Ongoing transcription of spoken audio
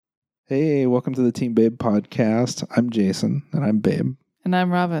Hey, welcome to the Team Babe podcast. I'm Jason, and I'm Babe. And I'm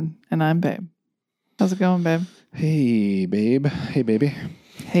Robin, and I'm Babe. How's it going, Babe? Hey, Babe. Hey, baby.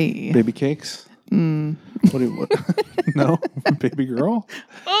 Hey. Baby cakes? What? No? Baby girl?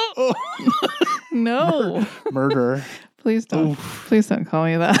 Oh. No. Murder. Please don't. Oof. Please don't call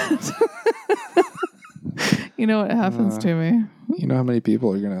me that. You know what happens to me? You know how many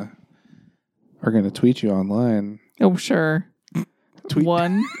people are gonna tweet you online? Oh, sure. Tweet.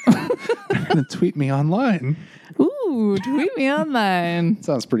 One. They're gonna tweet me online. Ooh, tweet me online.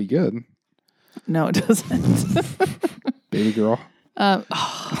 Sounds pretty good. No, it doesn't. Baby girl.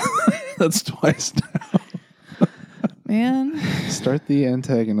 That's twice now. Man. Start the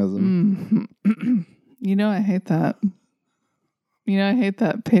antagonism. You know I hate that. You know I hate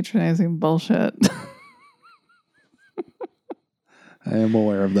that patronizing bullshit. I am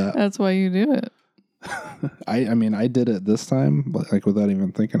aware of that. That's why you do it. I mean, I did it this time, but like without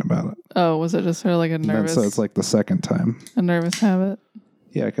even thinking about it. Oh, was it just sort of like a nervous? So it's like the second time. A nervous habit.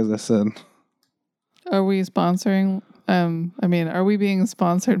 Yeah, because I said, Are we sponsoring? Are we being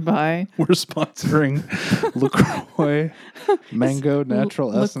sponsored by we're sponsoring LaCroix Mango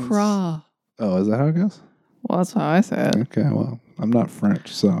Natural Essence. LaCroix? Oh, is that how it goes? Well, that's how I say it. Okay, well, I'm not French,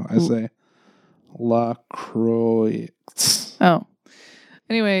 so I say LaCroix. Oh.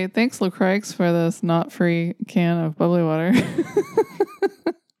 Anyway, thanks LaCroix for this not free can of bubbly water.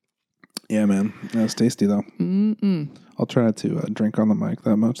 Yeah, man. That's tasty, though. Mm-mm. I'll try not to drink on the mic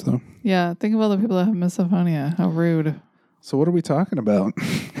that much, though. Yeah, think of all the people that have misophonia. How rude. So what are we talking about?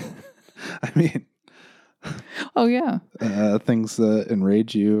 I mean... Oh, yeah. Things that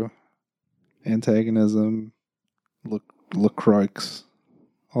enrage you. Antagonism. LaCroix.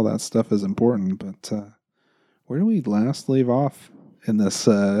 All that stuff is important, but where do we last leave off in this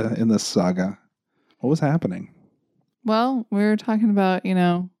saga? What was happening? Well, we were talking about,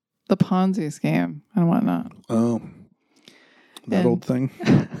 the Ponzi scheme and whatnot. Oh, that old thing.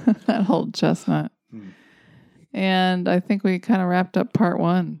 That old chestnut. And I think we kind of wrapped up part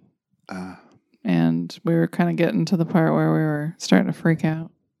one. And we were kind of getting to the part where we were starting to freak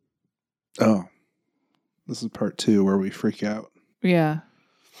out. Oh, this is part two where we freak out. Yeah.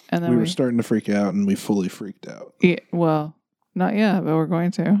 And then we were starting to freak out and we fully freaked out. Yeah, well, not yet, but we're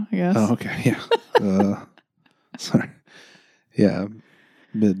going to, I guess. Oh, okay. Yeah. Sorry. Yeah.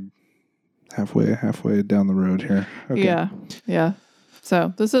 Halfway down the road here. Okay. Yeah.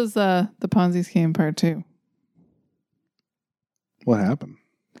 So this is the Ponzi scheme part two. What happened?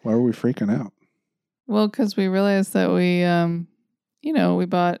 Why were we freaking out? Well, because we realized that we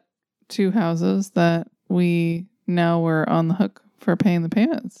bought two houses that we now were on the hook for paying the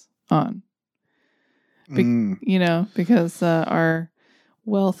payments on. Because our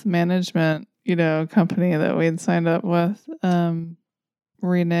wealth management, company that we'd signed up with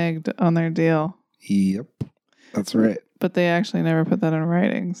reneged on their deal. Yep. That's right. But they actually never put that in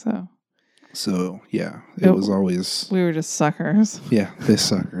writing, So, yeah, it was always... We were just suckers. Yeah, they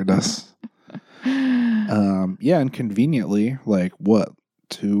suckered us. And conveniently,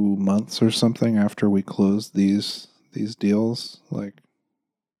 2 months or something after we closed these deals,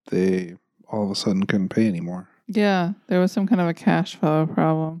 they all of a sudden couldn't pay anymore. Yeah, there was some kind of a cash flow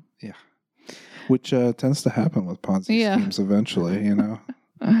problem. Yeah. Which tends to happen with Ponzi schemes eventually, You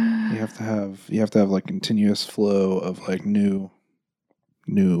have to have continuous flow of new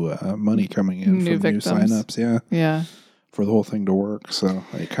money coming in new from victims. New signups, yeah, for the whole thing to work. So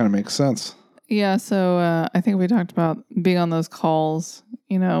it kind of makes sense. Yeah, so I think we talked about being on those calls,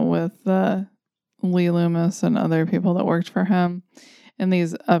 with Lee Loomis and other people that worked for him, and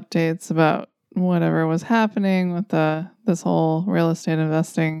these updates about whatever was happening with this whole real estate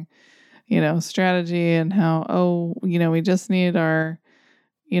investing, strategy, and how we just need our,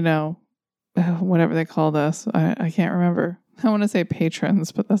 whatever they call this, I can't remember. I want to say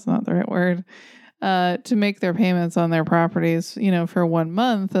patrons, but that's not the right word. To make their payments on their properties, for 1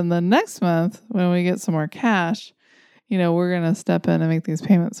 month. And then next month, when we get some more cash, we're going to step in and make these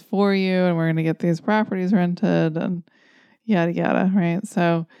payments for you. And we're going to get these properties rented and yada, yada. Right.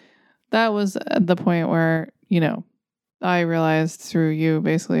 So that was the point where, I realized through you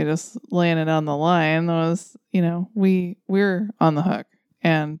basically just laying it on the line was, we're on the hook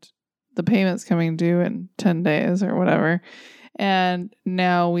and the payment's coming due in 10 days or whatever. And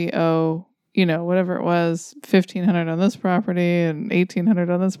now we owe, whatever it was, $1,500 on this property and $1,800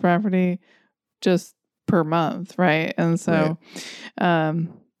 on this property, just per month, right? And so,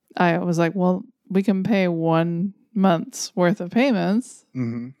 I was like, well, we can pay 1 month's worth of payments,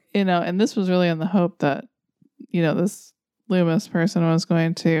 and this was really in the hope that, this Loomis person was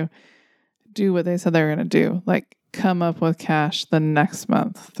going to do what they said they were going to do, come up with cash the next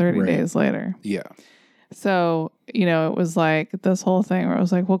month, 30 Right. days later. Yeah. So, it was like this whole thing where I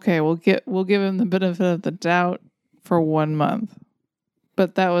was like, okay, we'll give him the benefit of the doubt for 1 month.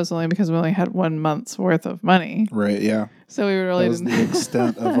 But that was only because we only had 1 month's worth of money. Right. Yeah. So we really That was didn't the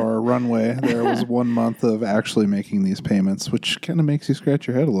extent of our runway. There was 1 month of actually making these payments, which kind of makes you scratch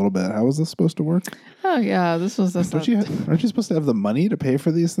your head a little bit. How is this supposed to work? Oh yeah, this was the Aren't you supposed to have the money to pay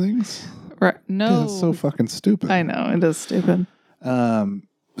for these things? right. No, It's so fucking stupid. I know it is stupid.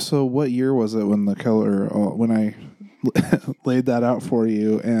 So what year was it when when I laid that out for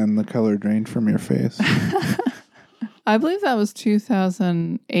you and the color drained from your face? I believe that was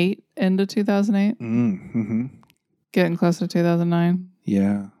 2008 into 2008, Mm-hmm. getting close to 2009.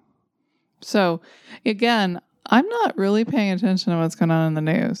 Yeah. So again, I'm not really paying attention to what's going on in the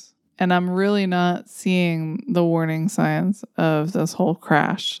news. And I'm really not seeing the warning signs of this whole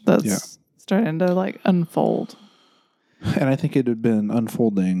crash that's starting to unfold. And I think it had been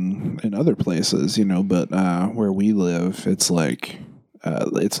unfolding in other places, but where we live, it's like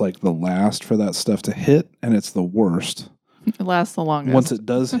the last for that stuff to hit, and it's the worst. It lasts the longest. Once it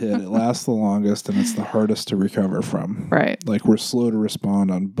does hit, it lasts the longest, and it's the hardest to recover from. Right. Like, we're slow to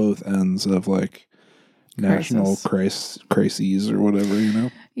respond on both ends of national crises or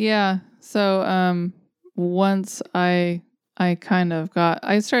whatever, Yeah. So once I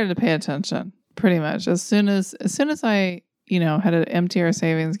started to pay attention pretty much as soon as I, had to empty our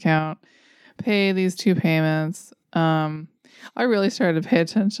savings account, pay these 2 payments, I really started to pay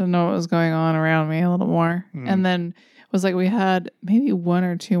attention to what was going on around me a little more. And then it was like we had maybe 1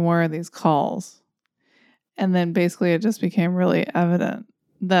 or 2 more of these calls. And then basically it just became really evident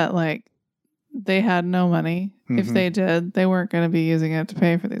that they had no money. If they did, they weren't going to be using it to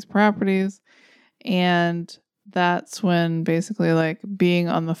pay for these properties. And that's when basically being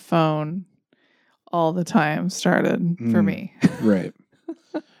on the phone all the time started for me. Right.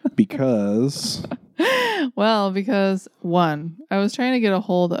 Because... Well, because 1, I was trying to get a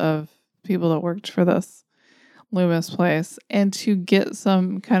hold of people that worked for this Loomis place and to get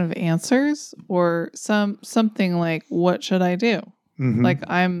some kind of answers or something like, what should I do? Mm-hmm.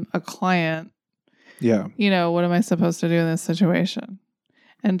 I'm a client. Yeah. What am I supposed to do in this situation?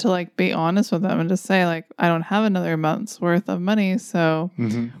 And to be honest with them and just say I don't have another month's worth of money. So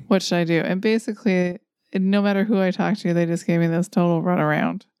what should I do? And basically, no matter who I talked to, they just gave me this total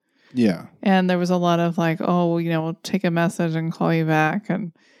runaround. Yeah. And there was a lot of we'll take a message and call you back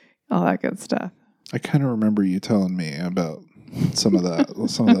and all that good stuff. I kind of remember you telling me about some of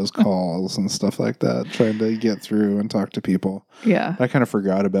those calls and stuff like that, trying to get through and talk to people. Yeah. I kind of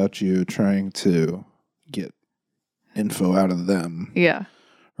forgot about you trying to get info out of them. Yeah.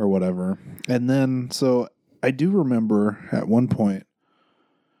 Or whatever. And then, so I do remember at one point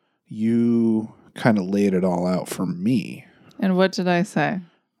you kind of laid it all out for me. And what did I say?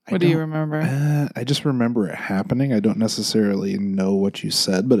 What do you remember? I just remember it happening. I don't necessarily know what you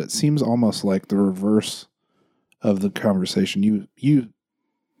said, but it seems almost like the reverse of the conversation you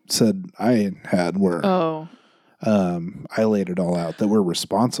said I had where I laid it all out that we're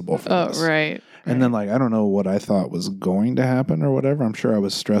responsible for this. Oh, right. And then I don't know what I thought was going to happen or whatever. I'm sure I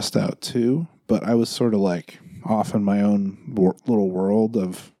was stressed out too, but I was sort of off in my own little world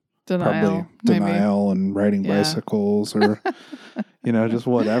of denial and riding bicycles or just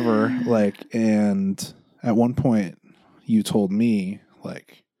whatever. And at one point you told me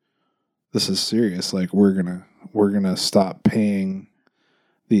this is serious. We're gonna stop paying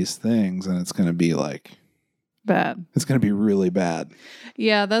these things, and it's gonna be bad. It's gonna be really bad.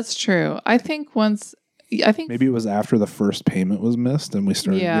 Yeah, that's true. I think maybe it was after the first payment was missed and we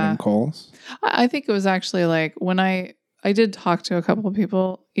started getting calls. I think it was actually when I did talk to a couple of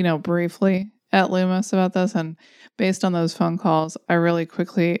people, briefly at Loomis about this. And based on those phone calls, I really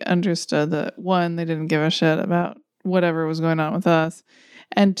quickly understood that 1, they didn't give a shit about whatever was going on with us.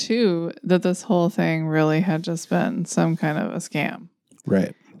 And 2, that this whole thing really had just been some kind of a scam.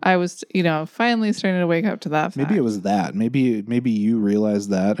 Right. I was, finally starting to wake up to that fact. Maybe it was that. Maybe you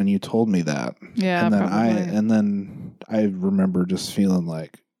realized that and you told me that. Yeah, and then probably. then I remember just feeling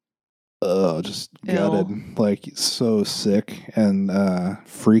just gutted, so sick and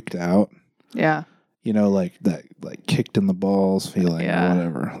freaked out. Yeah. That kicked in the balls feeling or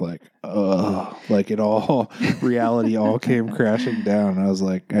whatever. It all reality all came crashing down. And I was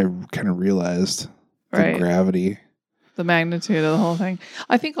I kind of realized the gravity. The magnitude of the whole thing.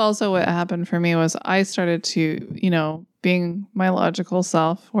 I think also what happened for me was I started to, being my logical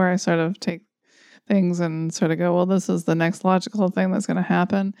self, where I sort of take things and sort of go, well, this is the next logical thing that's going to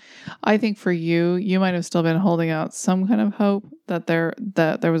happen. I think for you might have still been holding out some kind of hope that there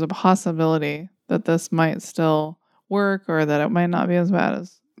was a possibility that this might still work or that it might not be as bad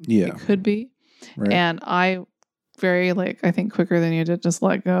as Yeah. it could be. Right. And I very I think quicker than you did, just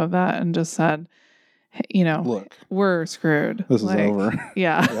let go of that and just said, hey, Look, we're screwed. this is over.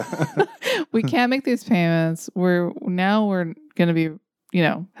 Yeah. Yeah. We can't make these payments. We're going to be,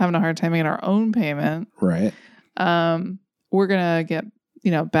 having a hard time making our own payment. Right. We're going to get,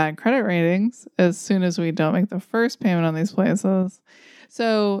 bad credit ratings as soon as we don't make the first payment on these places.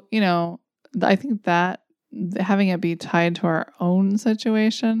 So, I think that having it be tied to our own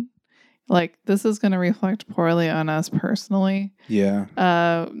situation, like this is going to reflect poorly on us personally. Yeah.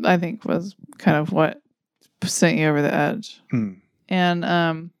 I think was kind of what sent you over the edge.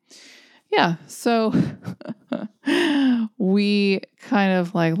 And, yeah, so we kind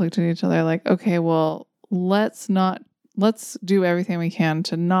of looked at each other like, okay, well, let's do everything we can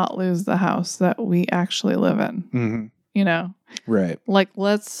to not lose the house that we actually live in, Right.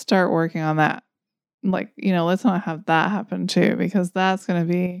 Let's start working on that. Let's not have that happen too, because that's going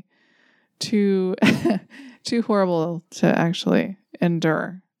to be too horrible to actually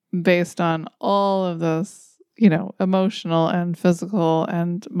endure based on all of this, emotional and physical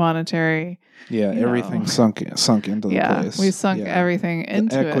and monetary. Yeah, everything sunk into the place. We sunk everything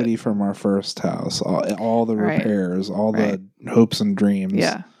into the equity from our first house, all the repairs, all the hopes and dreams.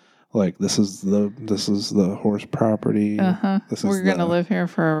 Yeah. Like this is the horse property. We're going to live here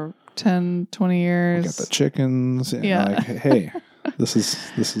for 10, 20 years. We got the chickens. Hey, this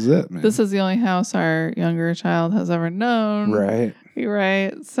is it, man. This is the only house our younger child has ever known. Right.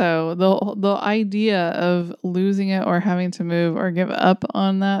 Right. So the idea of losing it or having to move or give up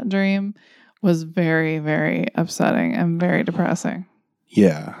on that dream was very, very upsetting and very depressing.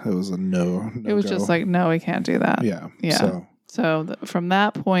 Yeah, it was a no. It was just like, no, we can't do that. Yeah. Yeah. So from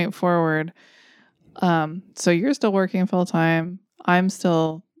that point forward, so you're still working full time. I'm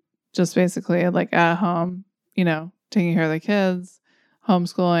still just basically at home, taking care of the kids,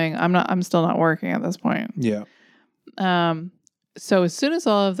 homeschooling. I'm still not working at this point. Yeah. So as soon as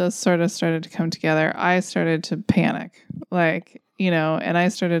all of this sort of started to come together, I started to panic, and I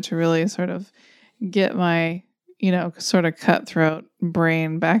started to really sort of get my, sort of cutthroat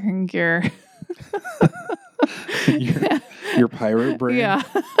brain back in gear. Your pirate brain? Yeah.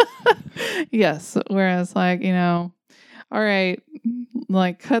 Yes. Whereas all right,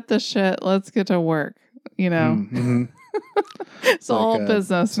 cut the shit. Let's get to work, Mm-hmm. It's all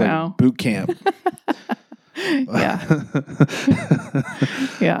business now. Boot camp. Yeah.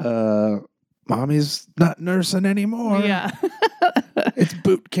 Yeah. Mommy's not nursing anymore. Yeah. It's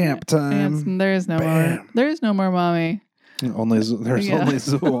boot camp time. There's no more mommy. There's only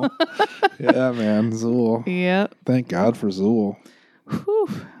Zool. Yeah, man, Zool. Yep. Thank God for Zool. Whew.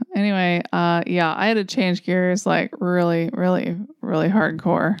 Anyway, I had to change gears really, really, really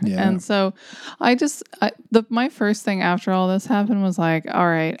hardcore. Yeah. And so my first thing after all this happened was all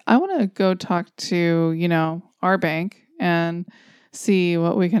right, I want to go talk to, our bank and see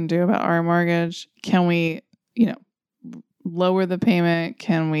what we can do about our mortgage. Can we, lower the payment?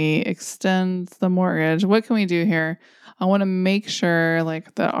 Can we extend the mortgage? What can we do here? I want to make sure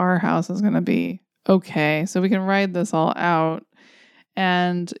that our house is going to be okay so we can ride this all out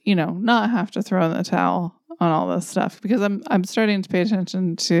and, not have to throw in the towel on all this stuff, because I'm starting to pay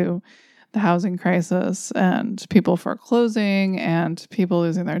attention to the housing crisis and people foreclosing and people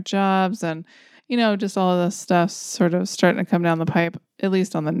losing their jobs and, just all of this stuff sort of starting to come down the pipe, at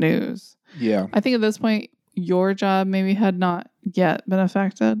least on the news. Yeah. I think at this point, your job maybe had not yet been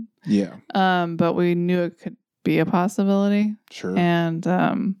affected. Yeah. But we knew it could be a possibility. Sure. And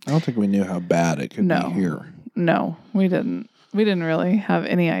I don't think we knew how bad it could be here. No, we didn't. We didn't really have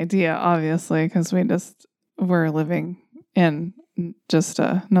any idea, obviously, because we're living in just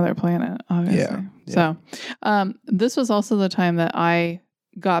another planet, obviously. Yeah. So this was also the time that I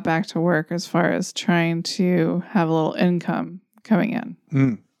got back to work as far as trying to have a little income coming in.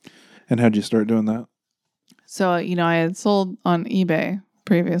 And how'd you start doing that? So, I had sold on eBay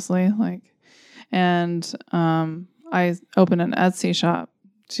previously, and I opened an Etsy shop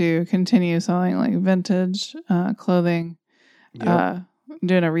to continue selling vintage clothing,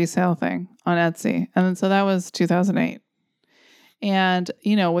 doing a resale thing on Etsy. And then, so that was 2008. And,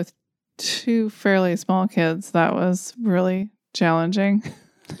 with two fairly small kids, that was really challenging.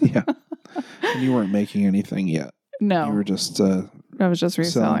 Yeah. And you weren't making anything yet. No. You were just I was just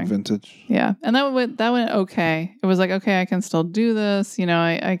reselling selling vintage. Yeah. And that went okay. It was okay, I can still do this.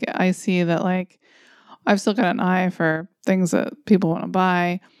 I see that I've still got an eye for things that people want to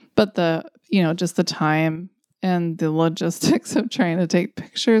buy, but just the time and the logistics of trying to take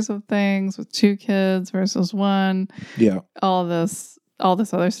pictures of things with two kids versus one. Yeah. All this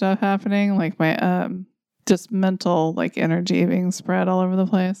other stuff happening, my just mental like energy being spread all over the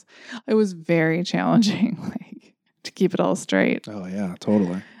place. It was very challenging, like to keep it all straight. Oh yeah,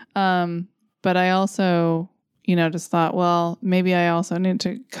 totally. But I also, just thought, well, maybe I also need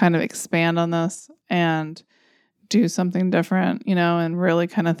to kind of expand on this and do something different, and really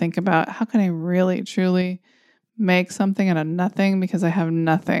kind of think about how can I really truly make something out of nothing, because I have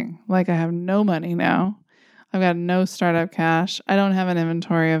nothing. Like I have no money now. I've got no startup cash. I don't have an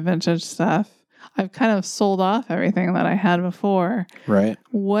inventory of vintage stuff. I've kind of sold off everything that I had before. Right.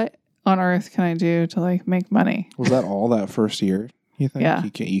 What on earth can I do to like make money? Was that all that first year, you think? Yeah.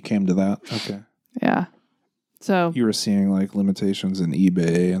 You came to that? Okay. Yeah. So you were seeing like limitations in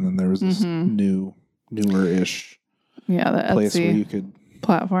eBay, and then there was this newer-ish the place Etsy where you could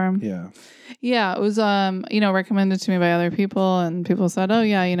platform. Yeah. It was recommended to me by other people, and people said, "Oh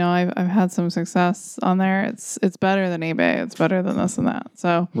yeah, I've had some success on there. It's better than eBay. It's better than this and that."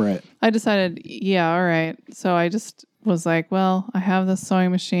 So Right. I decided, yeah, all right. So I just was like, well, I have this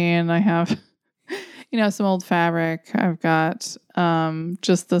sewing machine. I have some old fabric. I've got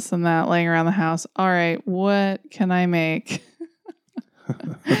just this and that laying around the house. All right, what can I make?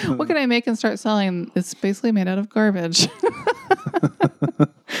 What can I make and start selling? It's basically made out of garbage.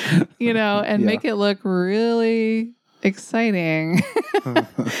 And make it look really exciting.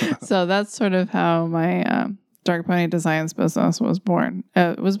 So that's sort of how my Dark Pony Designs business was born.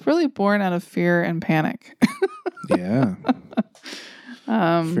 It was really born out of fear and panic. Yeah.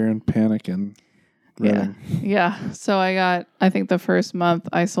 Fear and panic and Reading. Yeah. So I think the first month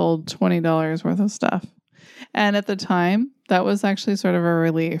I sold $20 worth of stuff. And at the time, that was actually sort of a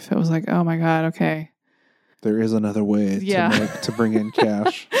relief. It was like, oh my God, okay. There is another way to bring in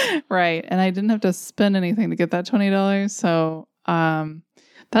cash. Right. And I didn't have to spend anything to get that $20. So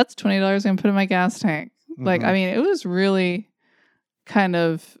that's $20 I'm going to put in my gas tank. Mm-hmm. Like, I mean, it was really kind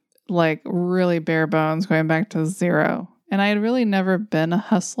of like really bare bones going back to zero. And I had really never been a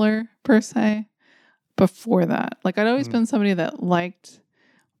hustler per se before that. Like I'd always been somebody that liked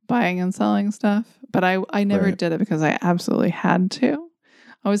buying and selling stuff, but I never did it because I absolutely had to.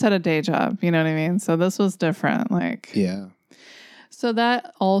 I always had a day job, you know what I mean? So this was different. Like, yeah. So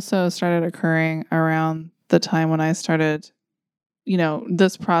that also started occurring around the time when I started,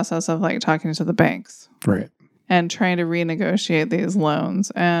 this process of like talking to the banks. Right. And trying to renegotiate these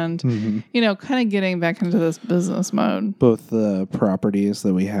loans and, kind of getting back into this business mode. Both the properties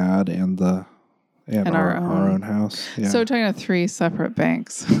that we had and our own house. Yeah. So we're talking about 3 separate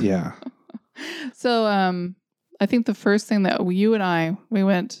banks. Yeah. So I think the first thing that you and we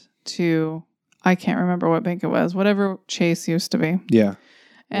went to, I can't remember what bank it was, whatever Chase used to be. Yeah.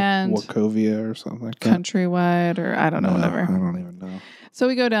 And Wachovia or something like that. Countrywide or I don't know, whatever. I don't even know. So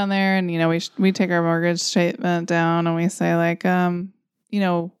we go down there and, we take our mortgage statement down and we say like,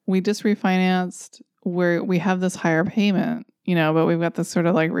 we just refinanced where we have this higher payment, but we've got this sort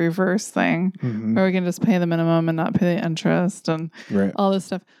of like reverse thing where we can just pay the minimum and not pay the interest and all this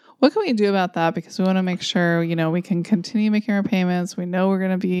stuff. What can we do about that? Because we want to make sure, we can continue making our payments. We know we're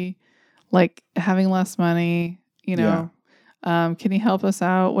going to be like having less money, can you help us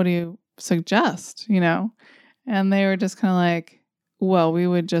out? What do you suggest? And they were just kind of like, well, we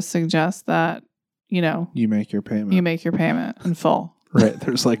would just suggest that, you make your payment. You make your payment in full. Right.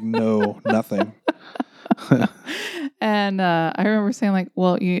 There's like nothing. And I remember saying like,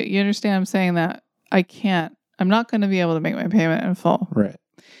 well, you understand I'm saying that I'm not going to be able to make my payment in full. Right.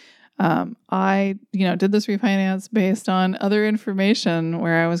 I, did this refinance based on other information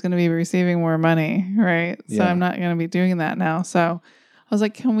where I was going to be receiving more money. Right. So I'm not going to be doing that now. So I was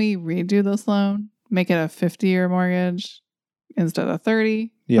like, can we redo this loan? Make it a 50-year mortgage instead of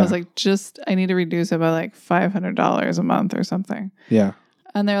 30. Yeah. I was like, I need to reduce it by like $500 a month or something. Yeah.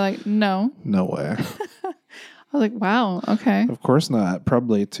 And they're like, no. No way. I was like, wow, okay. Of course not.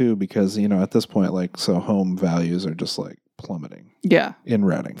 Probably too, because, at this point, like, so home values are just like plummeting. Yeah. In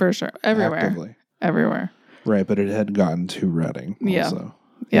Reading. For sure. Everywhere. Actively. Everywhere. Right. But it had gotten to Reading also.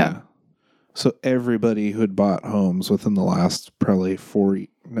 Yeah. So everybody who had bought homes within the last probably 3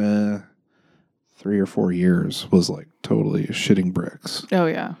 or 4 years was like totally shitting bricks. Oh,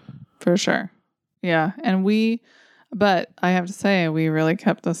 yeah. For sure. Yeah. But I have to say, we really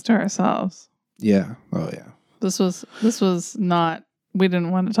kept this to ourselves. Yeah. Oh, yeah. This was not, we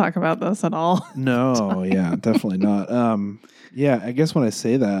didn't want to talk about this at all. No, yeah, definitely not. Yeah, I guess when I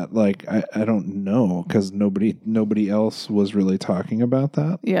say that, like, I don't know, because nobody else was really talking about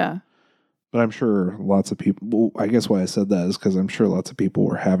that. Yeah. But I'm sure lots of people, well, I guess why I said that is because I'm sure lots of people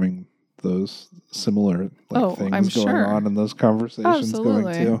were having those similar things going on in those conversations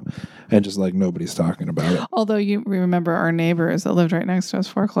going too. And just like nobody's talking about it. Although you remember our neighbors that lived right next to us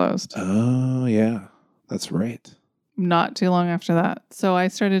foreclosed. Oh, yeah. That's right. Not too long after that. So I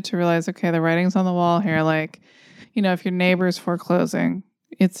started to realize, okay, the writing's on the wall here. Like, if your neighbor's foreclosing,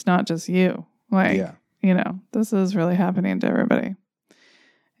 it's not just you. Like, Yeah. This is really happening to everybody.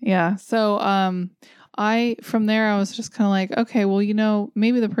 Yeah. So, from there, I was just kind of like, okay, well,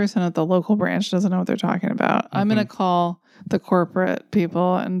 maybe the person at the local branch doesn't know what they're talking about. I'm going to call the corporate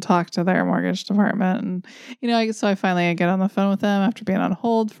people and talk to their mortgage department. And, so I finally get on the phone with them after being on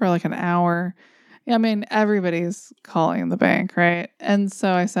hold for like an hour. I mean, everybody's calling the bank, right? And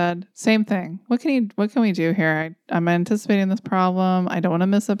so I said, same thing. What can we do here? I'm anticipating this problem. I don't want to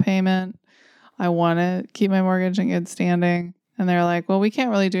miss a payment. I want to keep my mortgage in good standing. And they're like, well, we can't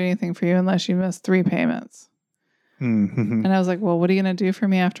really do anything for you unless you miss 3 payments. Mm-hmm. And I was like, well, what are you going to do for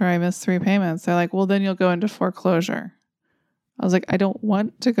me after I miss 3 payments? They're like, well, then you'll go into foreclosure. I was like, I don't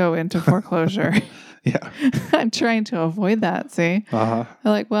want to go into foreclosure. Yeah. I'm trying to avoid that, see? Uh-huh.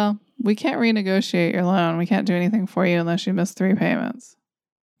 They're like, well, we can't renegotiate your loan. We can't do anything for you unless you miss 3 payments.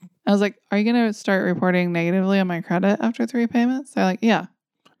 I was like, are you going to start reporting negatively on my credit after 3 payments? They're like, yeah.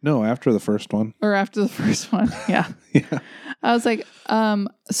 No, after the first one. Or after the first one. Yeah. Yeah. I was like,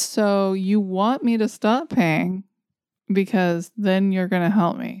 so you want me to stop paying because then you're going to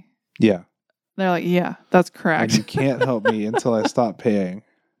help me? Yeah. They're like, yeah, that's And correct. you can't help me until I stop paying.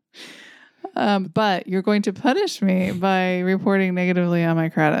 But you're going to punish me by reporting negatively on my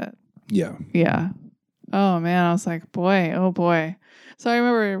credit. Yeah. Yeah. Oh, man. I was like, boy, oh, boy. So I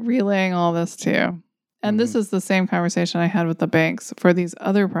remember relaying all this too. And this is the same conversation I had with the banks for these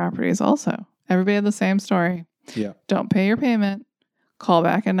other properties also. Everybody had the same story. Yeah. Don't pay your payment. Call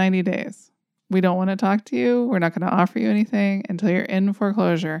back in 90 days. We don't want to talk to you. We're not going to offer you anything until you're in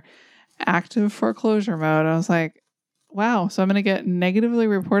foreclosure. Active foreclosure mode. I was like, wow. So I'm going to get negatively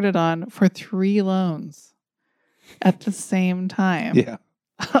reported on for 3 loans at the same time. Yeah.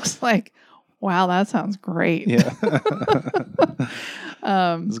 I was like, wow, that sounds great. Yeah.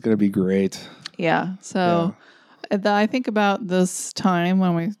 It's going to be great. Yeah. So I think about this time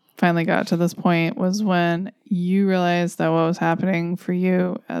when we finally got to this point was when you realized that what was happening for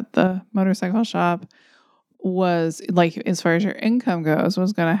you at the motorcycle shop was, like, as far as your income goes,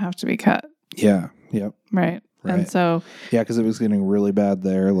 was going to have to be cut. Yeah. Yep. Right. Right. And so, yeah, because it was getting really bad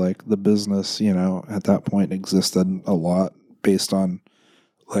there. Like the business, at that point existed a lot based on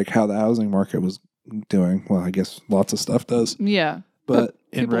like how the housing market was doing. Well, I guess lots of stuff does. yeah. But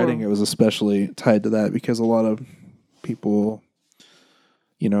in writing, it was especially tied to that because a lot of people,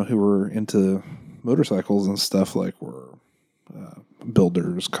 who were into motorcycles and stuff, like were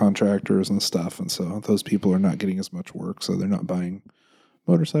builders, contractors and stuff. And so those people are not getting as much work. So they're not buying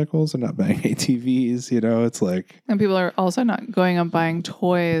motorcycles. They're not buying ATVs. It's like. And people are also not going and buying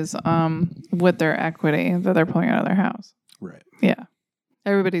toys with their equity that they're pulling out of their house. Right. Yeah.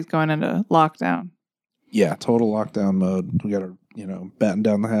 Everybody's going into lockdown. Yeah, total lockdown mode. We got to, batten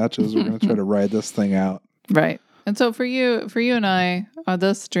down the hatches. We're going to try to ride this thing out. Right. And so for you and I,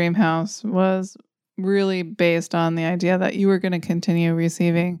 this dream house was really based on the idea that you were going to continue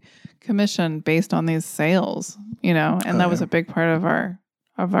receiving commission based on these sales, and that was a big part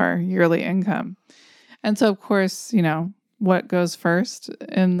of our yearly income. And so, of course, what goes first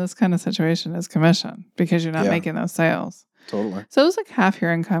in this kind of situation is commission because you're not making those sales. Totally. So it was like half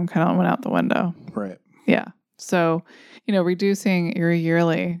your income kind of went out the window. Right. Yeah. So, reducing your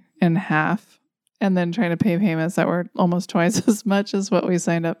yearly in half and then trying to pay payments that were almost twice as much as what we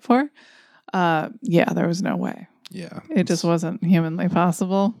signed up for. There was no way. Yeah. It just wasn't humanly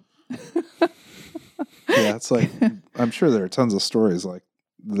possible. Yeah. It's like, I'm sure there are tons of stories like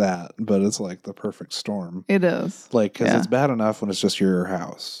that, but it's like the perfect storm. It is. Like, because it's bad enough when it's just your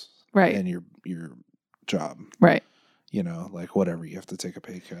house. Right. And your job. Right. Like whatever, you have to take a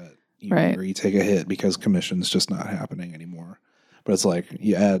pay cut. Or you take a hit because commission's just not happening anymore. But it's like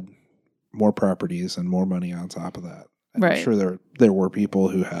you add more properties and more money on top of that. And right. I'm sure there were people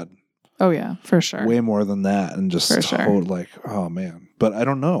who had for sure. way more than that and just like, oh man. But I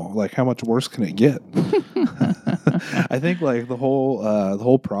don't know, like how much worse can it get? I think like the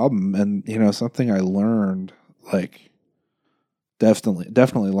whole problem and something I learned, like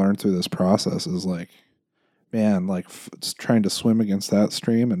definitely learned through this process is like, man, like trying to swim against that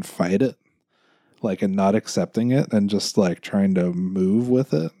stream and fight it, like, and not accepting it and just like trying to move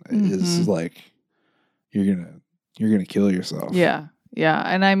with it is like, you're gonna kill yourself. Yeah. Yeah.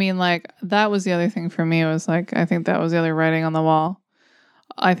 And I mean, like, that was the other thing for me was like, I think that was the other writing on the wall.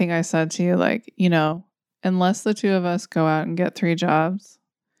 I think I said to you, like, unless the 2 of us go out and get 3 jobs,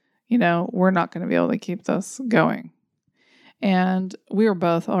 we're not going to be able to keep this going. And we were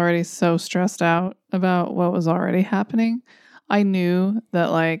both already so stressed out about what was already happening. I knew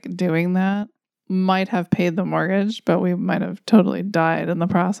that like doing that might have paid the mortgage, but we might have totally died in the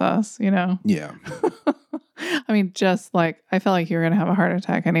process, you know? Yeah. I mean, just like, I felt like you were going to have a heart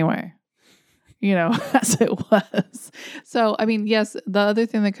attack anyway, you know, as it was. So, I mean, yes, the other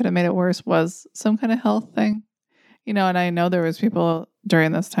thing that could have made it worse was some kind of health thing, you know, and I know there was people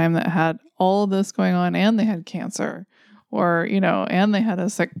during this time that had all this going on and they had cancer or, you know, and they had a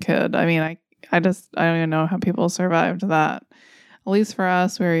sick kid. I mean, I don't even know how people survived that. At least for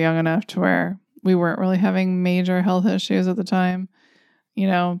us, we were young enough to where we weren't really having major health issues at the time, you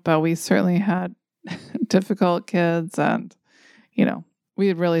know, but we certainly had difficult kids and, you know, we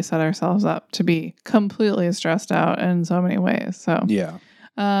had really set ourselves up to be completely stressed out in so many ways. So, Yeah.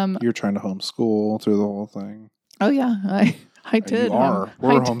 You're trying to homeschool through the whole thing. Oh, yeah. I did. You are.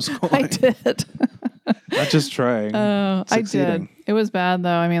 We're homeschooling. I did. Not just trying. I did. It was bad, though.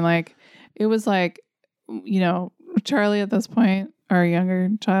 I mean, like, it was like, you know, Charlie at this point, our younger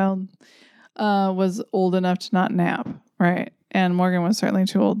child, was old enough to not nap, right? And Morgan was certainly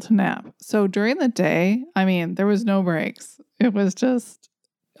too old to nap. So during the day, I mean, there was no breaks. It was just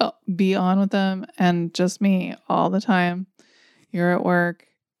be on with them and just me all the time. You're at work.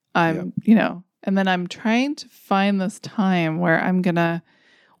 You know, and then I'm trying to find this time where I'm going to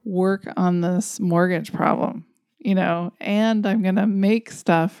work on this mortgage problem, you know, and I'm going to make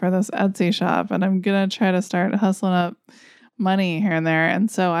stuff for this Etsy shop and I'm going to try to start hustling up money here and there. And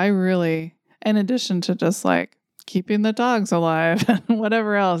so I really, in addition to just like keeping the dogs alive and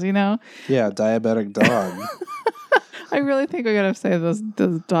whatever else, you know? Yeah, diabetic dog. I really think we got to save this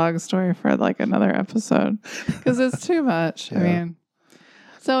dog story for like another episode because it's too much. Yeah. I mean,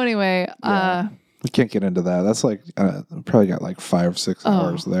 so anyway, we can't get into that. That's like, probably got like 5 or 6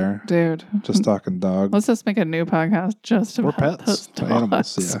 hours there. Dude. Just talking dogs. Let's just make a new podcast just about pets,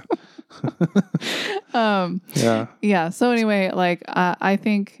 animals. Yeah. Yeah. So anyway, like, I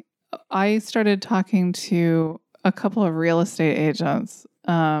think I started talking to a couple of real estate agents.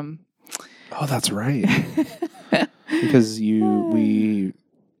 Oh, that's right. Because we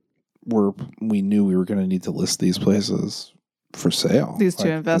knew we were going to need to list these places for sale. These two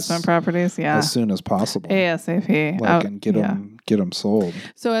investment properties, as soon as possible, ASAP, and get them sold.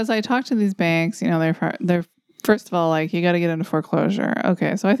 So as I talk to these banks, you know, they're first of all like you got to get into foreclosure.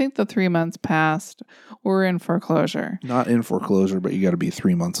 Okay, so I think the 3 months passed. We're in foreclosure. Not in foreclosure, but you got to be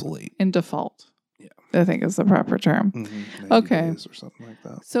 3 months late. In default. Yeah, I think is the proper term. Mm-hmm. Okay, days or something like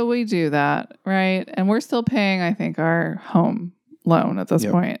that. So we do that, right? And we're still paying, I think, our home loan at this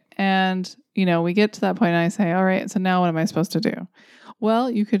point. And you know, we get to that point and I say, all right, so now what am I supposed to do? Well,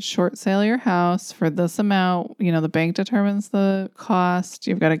 you could short sale your house for this amount. You know, the bank determines the cost.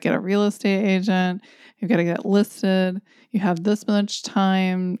 You've got to get a real estate agent. You've got to get it listed. You have this much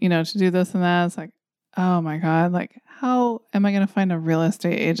time, you know, to do this and that. It's like, oh my God, like, how am I going to find a real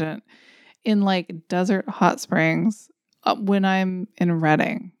estate agent in like Desert Hot Springs when I'm in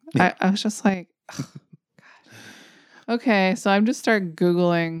Redding? Yeah. I was just like, oh, God. Okay, so I'm just start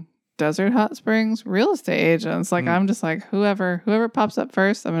Googling Desert Hot Springs real estate agents. Like, I'm just like, whoever pops up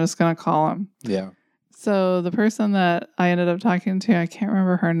first, I'm just going to call them. Yeah. So the person that I ended up talking to, I can't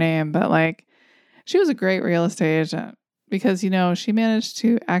remember her name, but like, she was a great real estate agent because, you know, she managed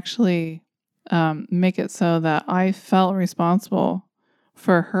to actually make it so that I felt responsible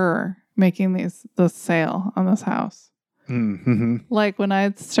for her making the sale on this house. Mm-hmm. Like when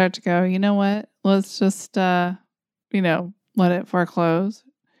I'd start to go, you know what, let's just, you know, let it foreclose.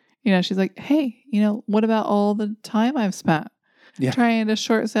 You know, she's like, hey, you know, what about all the time I've spent trying to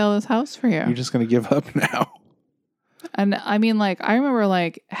short sale this house for you? You're just going to give up now. And I mean, like, I remember,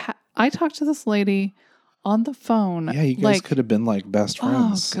 like, I talked to this lady on the phone. Yeah, you guys could have been, like, best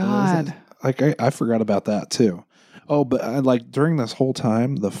friends. Oh, God. Like, I forgot about that, too. Oh, but, like, during this whole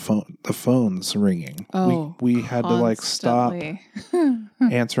time, the phone's ringing. Oh, we had to, like, stop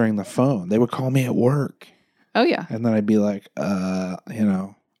answering the phone. They would call me at work. Oh, yeah. And then I'd be like, you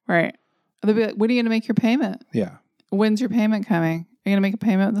know. Right. They'd be like, when are you going to make your payment? Yeah. When's your payment coming? Are you going to make a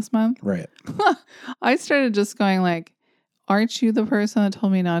payment this month? Right. I started just going like, aren't you the person that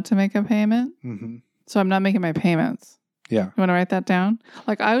told me not to make a payment? Mm-hmm. So I'm not making my payments. Yeah. You want to write that down?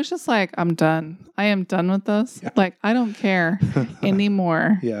 Like, I was just like, I'm done. I am done with this. Yeah. Like, I don't care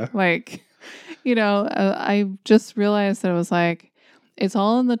anymore. Yeah. Like, you know, I just realized that it was like, it's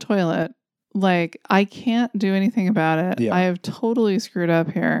all in the toilet. Like, I can't do anything about it. Yeah. I have totally screwed up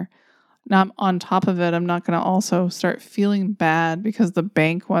here. Now, on top of it, I'm not going to also start feeling bad because the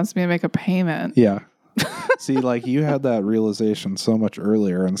bank wants me to make a payment. Yeah. See, like, you had that realization so much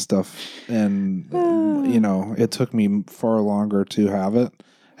earlier and stuff. And, you know, it took me far longer to have it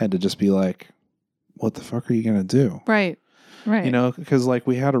and to just be like, what the fuck are you going to do? Right. Right. You know, because like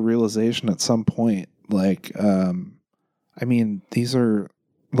we had a realization at some point, like, I mean, these are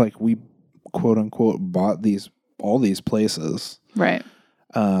like we quote unquote bought all these places. Right.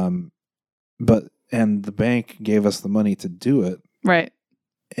 And the bank gave us the money to do it. Right.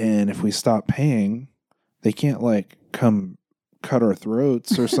 And if we stop paying, they can't like come cut our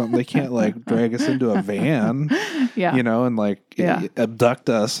throats or something. They can't like drag us into a van, Yeah. you know, and like abduct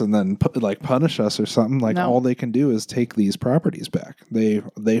us and then like punish us or something. Like all they can do is take these properties back.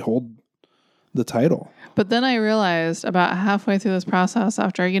 They hold the title. But then I realized about halfway through this process,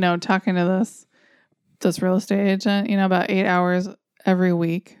 after, you know, talking to this real estate agent, you know, about 8 hours every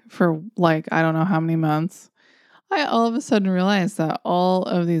week for like, I don't know how many months, I all of a sudden realized that all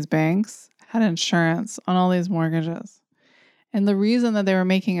of these banks had insurance on all these mortgages. And the reason that they were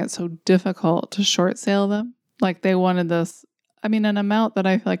making it so difficult to short sale them, like they wanted this, I mean, an amount that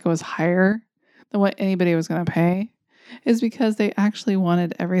I feel like was higher than what anybody was going to pay, is because they actually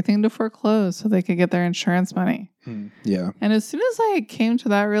wanted everything to foreclose so they could get their insurance money. Yeah. And as soon as I came to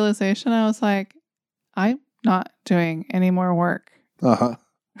that realization, I was like, I'm not doing any more work. Uh-huh.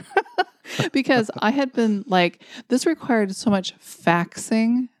 Because I had been like, this required so much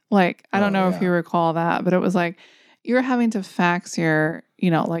faxing. Like, I don't know if you recall that, but it was like, you're having to fax your, you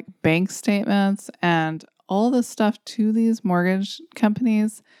know, like bank statements and all this stuff to these mortgage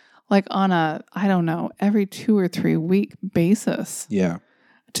companies, like on a, I don't know, every 2 or 3 week basis. Yeah.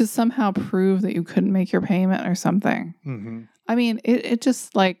 To somehow prove that you couldn't make your payment or something. Mm-hmm. I mean, it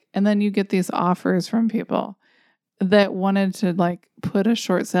just like, and then you get these offers from people that wanted to like put a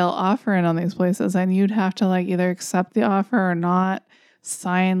short sale offer in on these places, and you'd have to like either accept the offer or not,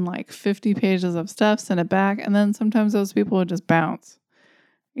 sign like 50 pages of stuff, send it back, and then sometimes those people would just bounce,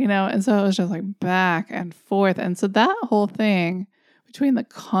 you know? And so it was just like back and forth. And so that whole thing, between the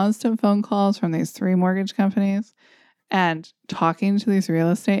constant phone calls from these 3 mortgage companies and talking to these real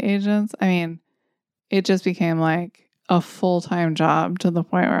estate agents, I mean, it just became like a full-time job, to the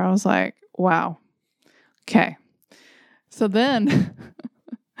point where I was like, wow, okay. So then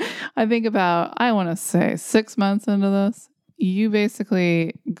I think about, I want to say 6 months into this, you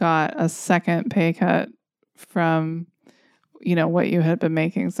basically got a second pay cut from, you know, what you had been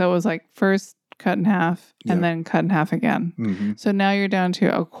making. So it was like first cut in half and then cut in half again. Mm-hmm. So now you're down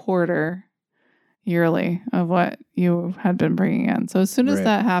to a quarter yearly of what you had been bringing in. So as soon as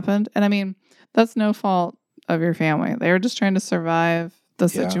that happened, and I mean, that's no fault of your family. They were just trying to survive the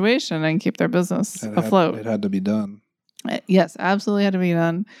situation and keep their business afloat. It had to be done. Yes, absolutely had to be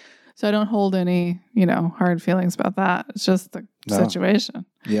done. So I don't hold any, you know, hard feelings about that. It's just the situation.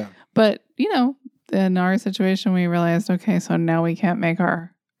 Yeah. But, you know, in our situation, we realized, okay, so now we can't make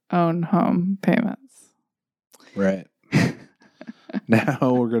our own home payments. Right. Now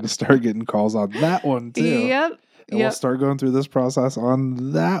we're going to start getting calls on that one too. Yep. And we'll start going through this process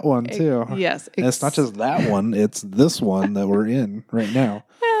on that one too. Yes. And it's not just that one, it's this one that we're in right now.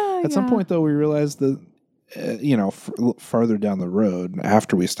 At some point, though, we realized that, you know, farther down the road,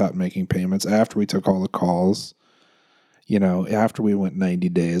 after we stopped making payments, after we took all the calls, you know, after we went 90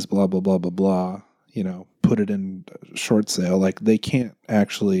 days, blah, blah, blah, blah, blah, you know, put it in short sale, like they can't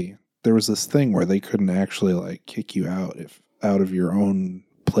actually, there was this thing where they couldn't actually like kick you out of your own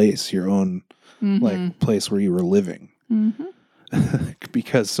place, your own like place where you were living.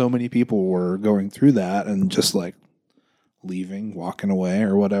 Because so many people were going through that and just like leaving, walking away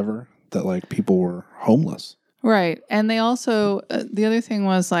or whatever, that like people were homeless. Right. And they also, the other thing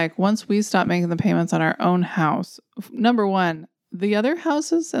was like, once we stopped making the payments on our own house, number one, the other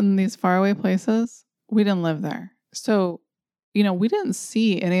houses in these faraway places, we didn't live there. So, you know, we didn't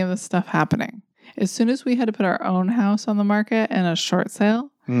see any of this stuff happening. As soon as we had to put our own house on the market in a short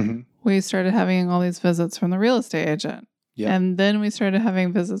sale, we started having all these visits from the real estate agent. Yep. And then we started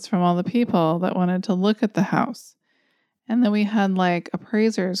having visits from all the people that wanted to look at the house. And then we had like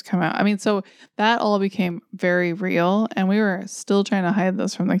appraisers come out. I mean, so that all became very real. And we were still trying to hide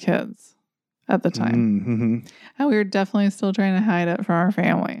this from the kids at the time. And we were definitely still trying to hide it from our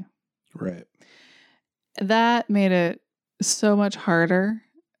family. Right. That made it so much harder,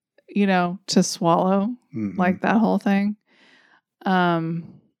 you know, to swallow, like that whole thing.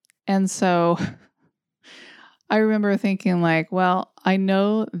 And so I remember thinking like, well, I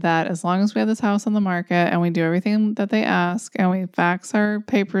know that as long as we have this house on the market and we do everything that they ask and we fax our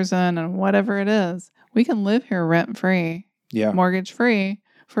papers in and whatever it is, we can live here rent free, mortgage free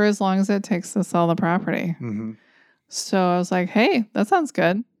for as long as it takes to sell the property. So I was like, hey, that sounds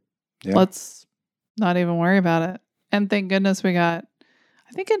good. Yeah. Let's not even worry about it. And thank goodness we got,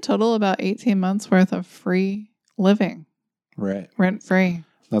 I think in total about 18 months worth of free living. Right. Rent free.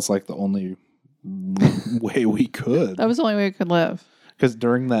 That's like the only way we could. That was the only way we could live. Because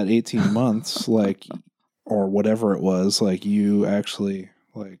during that 18 months, like, or whatever it was, like, you actually,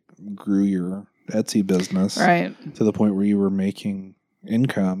 like, grew your Etsy business. Right. To the point where you were making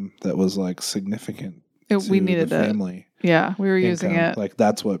income that was, like, significant We needed the family. Yeah, we were income. using it. Like,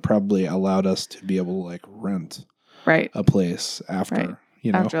 that's what probably allowed us to be able to, like, rent Right. a place after, Right.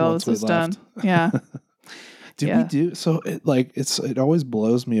 you know, After all once this was we done. left. Yeah. Did we do so? It always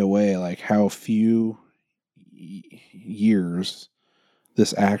blows me away, like how few years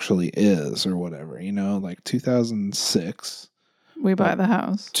this actually is, or whatever. You know, like 2006. We buy the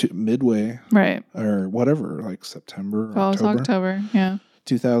house. Midway, right, or whatever, like September. Oh, it's October. Yeah.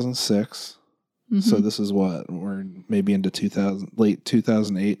 2006. Mm-hmm. So this is what we're maybe into late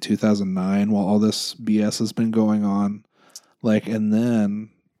 2008, 2009, while all this BS has been going on. Like, and then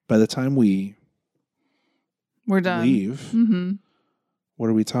by the time we're done. Leave. Mm-hmm. What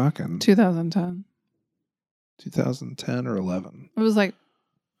are we talking? 2010. 2010 or 11? It was like,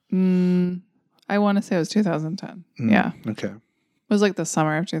 I want to say it was 2010. Yeah. Okay. It was like the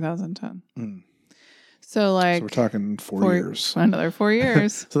summer of 2010. So we're talking 4 years. Another 4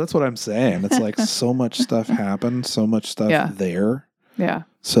 years. So that's what I'm saying. It's like so much stuff happened, so much stuff there. Yeah.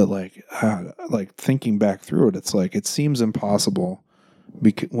 So like thinking back through it, it's like it seems impossible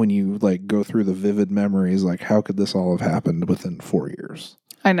when you like go through the vivid memories. Like, how could this all have happened within 4 years?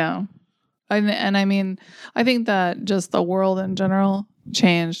 I know. And I mean, I think that just the world in general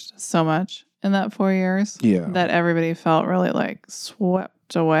changed so much in that 4 years. Yeah. That everybody felt really like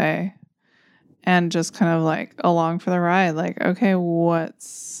swept away and just kind of like along for the ride. Like, okay,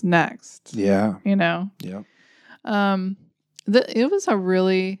 what's next? Yeah. You know? Yeah. It was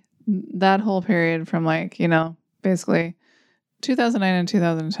that whole period from like, you know, basically 2009 and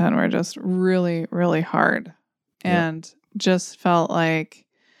 2010 were just really, really hard and just felt like,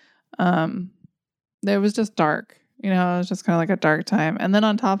 it was just dark, you know, it was just kind of like a dark time. And then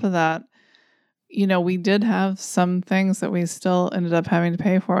on top of that, you know, we did have some things that we still ended up having to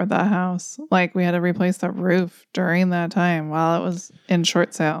pay for with that house. Like we had to replace the roof during that time while it was in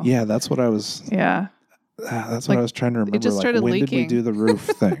short sale. Yeah. That's what I was. Yeah. That's what I was trying to remember. It just started when leaking. did we do the roof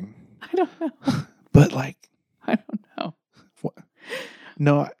thing? I don't know. But like, I don't know. What?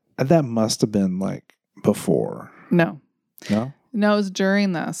 No, that must have been like before. No, it was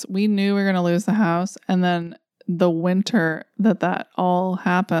during this. We knew we were going to lose the house. And then the winter that all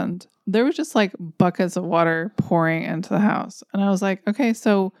happened, there was just like buckets of water pouring into the house. And I was like, okay,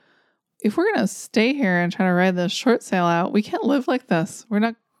 so if we're going to stay here and try to ride this short sale out, we can't live like this. We're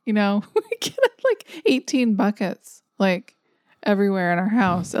not, you know, we can't have like 18 buckets like everywhere in our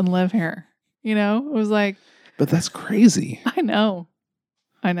house and live here. You know, it was like. But that's crazy. I know.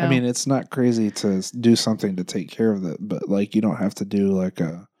 I mean, it's not crazy to do something to take care of it, but like you don't have to do like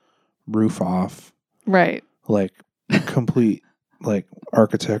a roof off. Right. Like complete like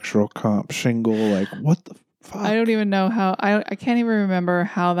architectural comp shingle. Like what the fuck? I don't even know how. I can't even remember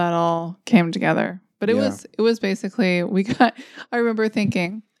how that all came together. But it was basically I remember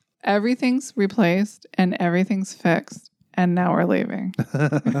thinking everything's replaced and everything's fixed and now we're leaving.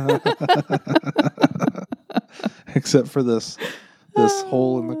 Except for this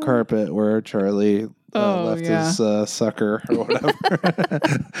hole in the carpet where Charlie left his sucker or whatever.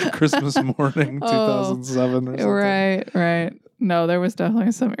 Christmas morning, 2007 or something. Right. No, there was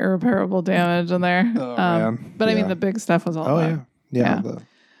definitely some irreparable damage in there. Oh, man. But I mean, the big stuff was all done. Yeah.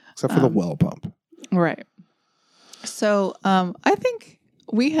 Except for the well pump. Right. So I think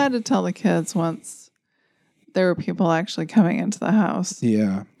we had to tell the kids once there were people actually coming into the house.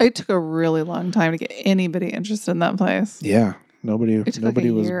 Yeah. It took a really long time to get anybody interested in that place. Yeah. Nobody was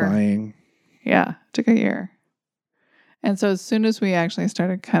buying. Yeah. It took a year. And so as soon as we actually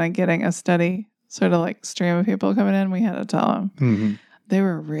started kind of getting a steady sort of like stream of people coming in, we had to tell them. Mm-hmm. They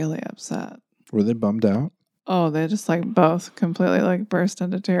were really upset. Were they bummed out? Oh, they just like both completely like burst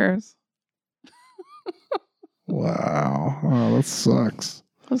into tears. Wow. Oh, that sucks.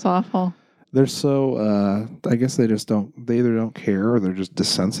 It was awful. They're so, I guess they either don't care or they're just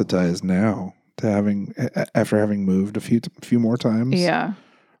desensitized now to after having moved a few more times. Yeah.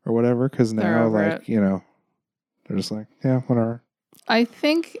 Or whatever. Because now, like, you know, they're just like, yeah, whatever. I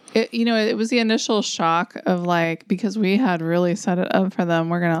think, it was the initial shock of like, because we had really set it up for them.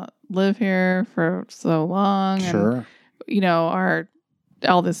 We're going to live here for so long. Sure. And, you know,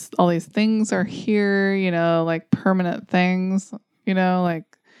 all these things are here, you know, like permanent things, you know, like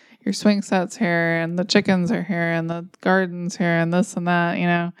your swing set's here and the chickens are here and the garden's here and this and that, you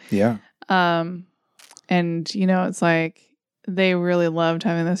know? Yeah. And, you know, it's like they really loved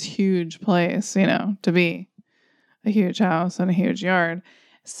having this huge place, you know, to be a huge house and a huge yard.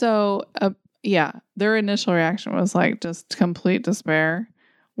 So yeah, their initial reaction was like just complete despair,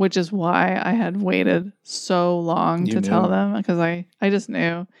 which is why I had waited so long You to tell knew. them, because I just knew.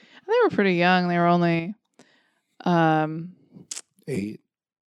 And they were pretty young. They were only, 8.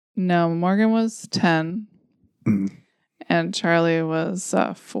 no, Morgan was 10 Mm. and Charlie was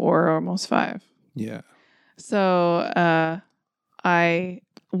 4, almost 5. Yeah. So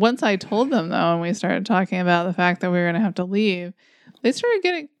once I told them, though, and we started talking about the fact that we were going to have to leave, they started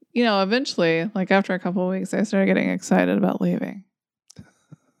getting, eventually, like after a couple of weeks, they started getting excited about leaving.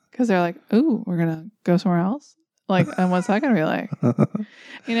 Because they're like, ooh, we're going to go somewhere else? Like, and what's that going to be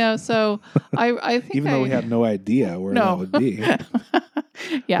like? So I think Even though we had no idea where that would be.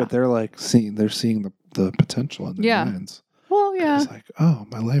 Yeah. But they're seeing the potential in their minds. Well, yeah. It's like, oh,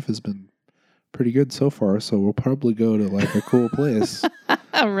 my life has been pretty good so far, so we'll probably go to like a cool place.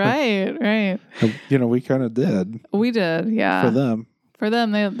 Right. And, we kind of did. We did, yeah. For them. For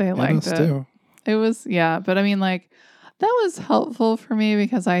them, they liked it. Too. It was, yeah. But I mean, like, that was helpful for me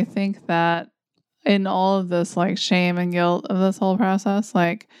because I think that in all of this, like, shame and guilt of this whole process,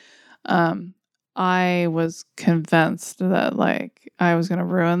 like, I was convinced that, like, I was going to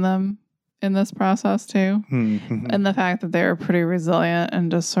ruin them in this process too. Mm-hmm. And the fact that they were pretty resilient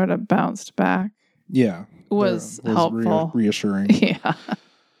and just sort of bounced back. Yeah. Was helpful. Reassuring. Yeah.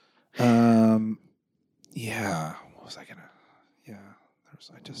 Yeah. What was I gonna? Yeah.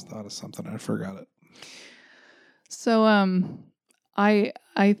 I just thought of something. I forgot it. So, I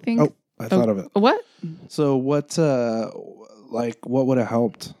think. Oh, I thought of it. What? So what? What would have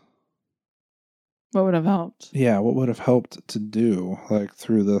helped? What would have helped? Yeah, what would have helped to do like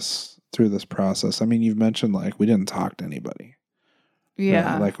through this process? I mean, you've mentioned like we didn't talk to anybody.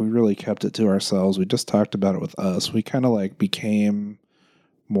 Yeah. Right? Like we really kept it to ourselves. We just talked about it with us. We kind of like became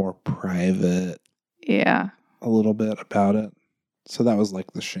more private. Yeah. A little bit about it. So that was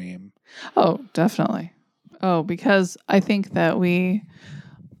like the shame. Oh, definitely. Oh, because I think that we,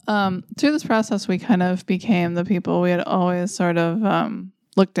 through this process, we kind of became the people we had always sort of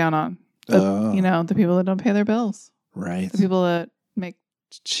looked down on. The people that don't pay their bills. Right. The people that make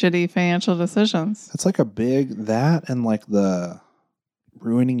shitty financial decisions. It's like a big, that and like the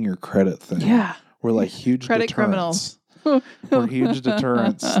ruining your credit thing. Yeah. We're like huge credit deterrents. criminals. We're huge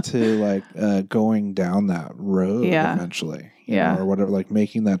deterrents to like going down that road eventually. Yeah. Or whatever, like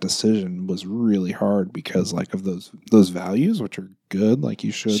making that decision was really hard because like of those values, which are good. Like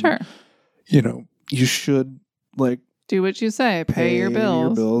you should, you should like do what you say, pay your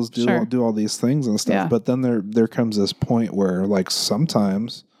bills, do all these things and stuff. Yeah. But then there comes this point where like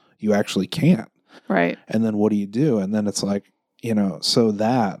sometimes you actually can't. Right. And then what do you do? And then it's like, so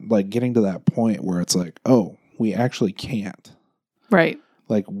that like getting to that point where it's like, oh, we actually can't. Right.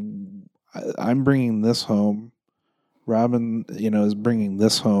 Like I'm bringing this home. Robin, is bringing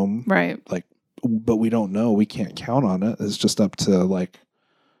this home. Right. Like, but we don't know. We can't count on it. It's just up to like,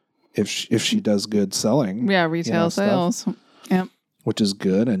 if she does good selling. Yeah. Retail sales. Yep. Which is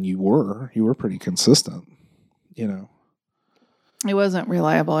good. And you were pretty consistent, It wasn't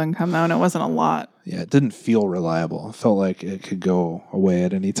reliable income though. And it wasn't a lot. Yeah. It didn't feel reliable. It felt like it could go away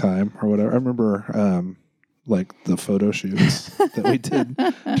at any time or whatever. I remember, like the photo shoots that we did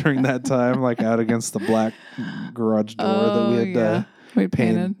during that time, like out against the black garage door that we had we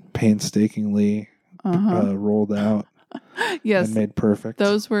painted painstakingly rolled out. Yes, and made perfect.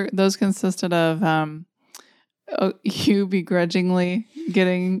 Those consisted of you begrudgingly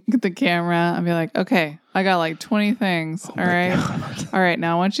getting the camera and be like, okay, I got like 20 things. All right.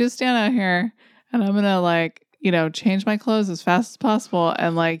 Now I want you to stand out here and I'm gonna like change my clothes as fast as possible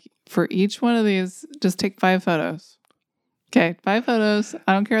and like. For each one of these, just take 5 photos. Okay, 5 photos.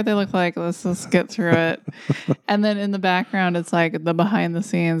 I don't care what they look like. Let's just get through it. And then in the background, it's like the behind the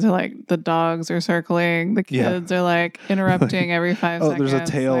scenes are like the dogs are circling. The kids are like interrupting every 5 seconds. Oh, there's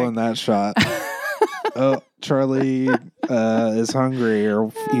a tail in that shot. Oh, Charlie is hungry or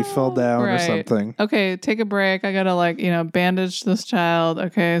he fell down or something. Okay, take a break. I gotta like, bandage this child.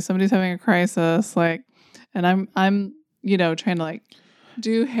 Okay, somebody's having a crisis. Like, and I'm trying to like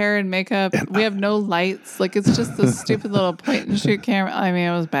do hair and makeup. We have no lights. Like it's just this stupid little point and shoot camera. I mean,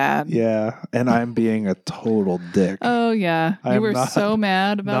 it was bad. Yeah, and I'm being a total dick. Oh yeah, you were so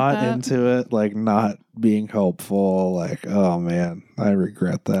mad about that. Not into it. Like not being helpful. Like oh man, I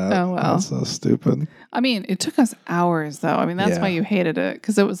regret that. Oh well, that's so stupid. I mean, it took us hours though. I mean, that's why you hated it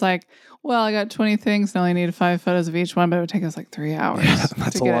because it was like, well, I got 20 things and I only needed 5 photos of each one, but it would take us like 3 hours. Yeah,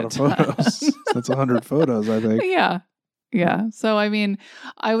 that's a lot of photos. That's 100 photos, I think. Yeah. Yeah. So, I mean,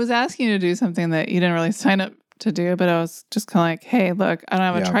 I was asking you to do something that you didn't really sign up to do, but I was just kind of like, hey, look, I don't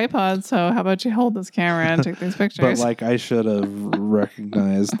have a Yeah. tripod, so how about you hold this camera and take these pictures? But like I should have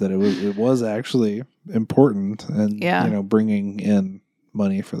recognized that it was actually important and Yeah. you know, bringing in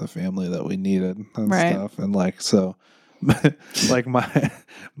money for the family that we needed and Right. stuff. And like so like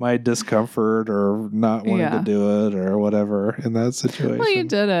my discomfort or not wanting Yeah. to do it or whatever in that situation. Well, you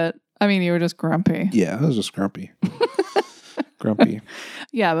did it. I mean, you were just grumpy. Yeah, I was just grumpy. Grumpy.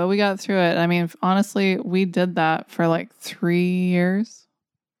 Yeah, but we got through it. I mean, honestly, we did that for like 3 years,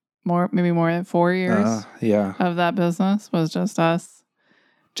 maybe more than 4 years Yeah. of that business was just us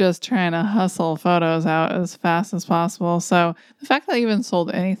just trying to hustle photos out as fast as possible. So the fact that I even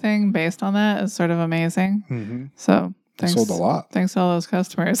sold anything based on that is sort of amazing. Mm-hmm. So thanks. Sold a lot. Thanks to all those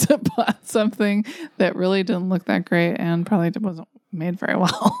customers that bought something that really didn't look that great and probably wasn't made very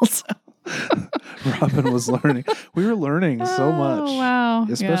well. So. Robin was learning. We were learning so much. Oh, wow.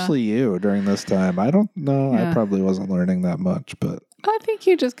 Especially you during this time. I don't know. Yeah. I probably wasn't learning that much, but I think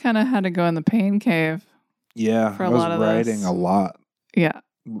you just kind of had to go in the pain cave. yeah, For a I was lot of riding this. a lot. Yeah.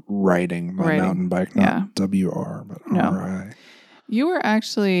 Riding my mountain bike, not WR, but No. RI. You were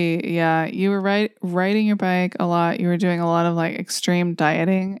actually, you were riding your bike a lot. You were doing a lot of like extreme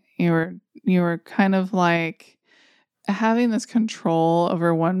dieting. You were kind of like having this control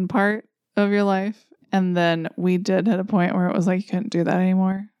over one part of your life. And then we did hit a point where it was like you couldn't do that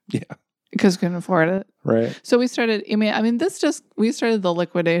anymore. Yeah. Because you couldn't afford it. Right. So we started, we started the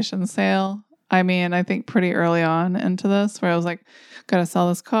liquidation sale. I mean, I think pretty early on into this where I was like, gotta sell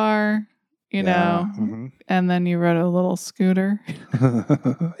this car, you know, Mm-hmm. and then you rode a little scooter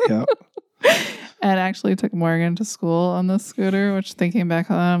Yeah. and actually took Morgan to school on this scooter, which thinking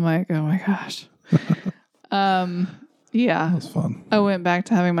back on that, I'm like, oh my gosh. Yeah. That was fun. I went back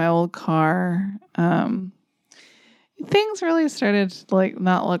to having my old car. Things really started to like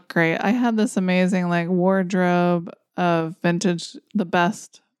not look great. I had this amazing like wardrobe of vintage, the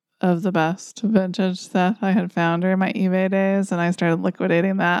best of the best vintage stuff I had found during my eBay days, and I started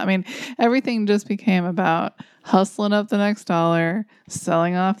liquidating that. I mean, everything just became about hustling up the next dollar,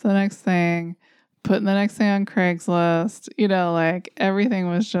 selling off the next thing, putting the next thing on Craigslist. You know, like everything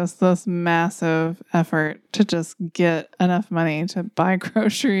was just this massive effort to just get enough money to buy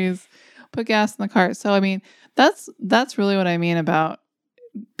groceries, put gas in the car. So, I mean, that's really what I mean about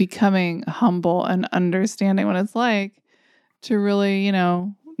becoming humble and understanding what it's like to really, you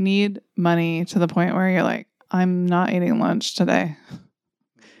know, need money to the point where you're like, I'm not eating lunch today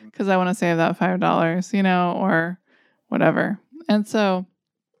because I want to save that $5, you know, or whatever. And so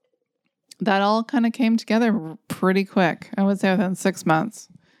that all kind of came together pretty quick. I would say within 6 months,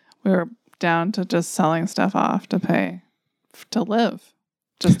 we were down to just selling stuff off to pay to live,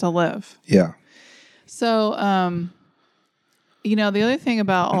 just to live. Yeah. So, you know, the other thing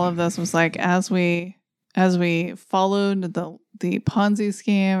about all of this was like, as we followed the Ponzi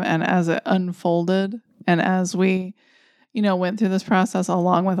scheme and as it unfolded and as we, you know, went through this process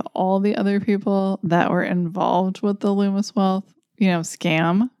along with all the other people that were involved with the Loomis Wealth, you know,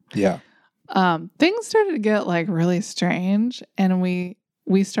 scam. Yeah. Things started to get like really strange, and we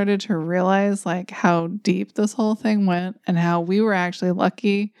started to realize like how deep this whole thing went and how we were actually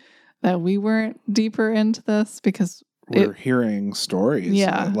lucky that we weren't deeper into this because we're hearing stories.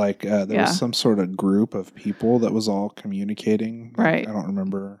 Yeah. Like there was some sort of group of people that was all communicating. Right. I don't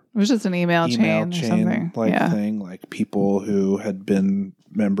remember. It was just an email chain or something. Like thing. Like people who had been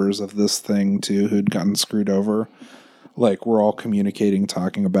members of this thing too, who'd gotten screwed over. Like we're all communicating,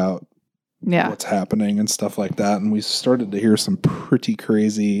 talking about what's happening and stuff like that. And we started to hear some pretty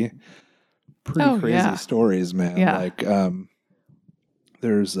crazy stories, man. Yeah. Like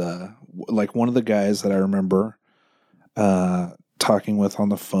there's like one of the guys that I remember talking with on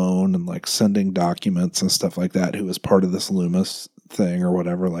the phone and like sending documents and stuff like that, who was part of this Loomis thing or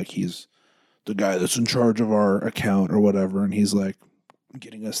whatever. Like he's the guy that's in charge of our account or whatever. And he's like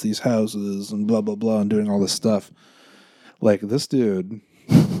getting us these houses and blah, blah, blah, and doing all this stuff. Like this dude,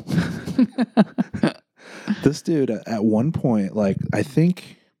 at one point, like, I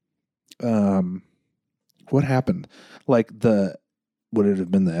think, what happened? Like would it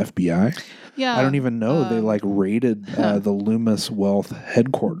have been the FBI? Yeah. I don't even know. They like raided the Loomis Wealth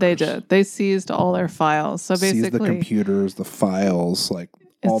headquarters. They did. They seized all their files. So basically, seized the computers, the files, like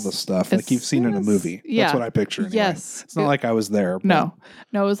all the stuff like you've seen in a movie. Yeah. That's what I picture. Anyway. Yes. It's not like I was there. But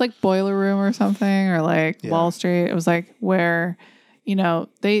No, it was like Boiler Room or something, or like Wall Street. It was like where, you know,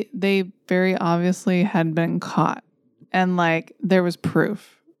 they very obviously had been caught and like there was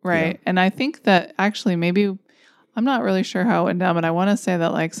proof. Right. Yeah. And I think that actually maybe, I'm not really sure how it went down, but I want to say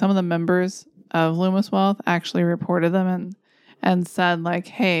that like some of the members of Loomis Wealth actually reported them and said like,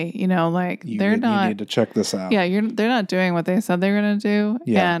 hey, like You they're not. You need to check this out. Yeah, they're not doing what they said they were going to do,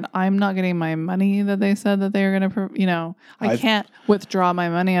 Yeah. and I'm not getting my money that they said that they were going to. I can't withdraw my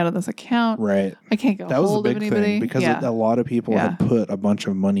money out of this account. Right. I can't get That was a hold of big anybody thing because yeah. a lot of people Yeah. had put a bunch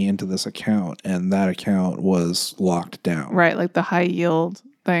of money into this account, and that account was locked down. Right, like the high yield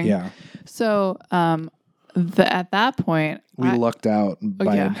thing. Yeah. So, at that point, We lucked out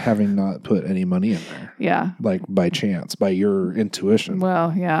by having not put any money in there. Yeah. Like by chance, by your intuition.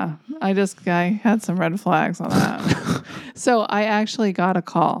 Well, yeah. I had some red flags on that. So I actually got a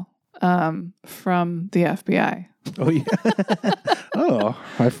call from the FBI. Oh, yeah. Oh,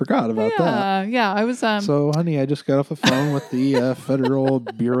 I forgot about that. Yeah. I was. So, honey, I just got off the phone with the Federal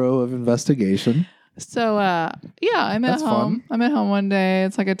Bureau of Investigation. So, I'm at home. Fun. I'm at home one day.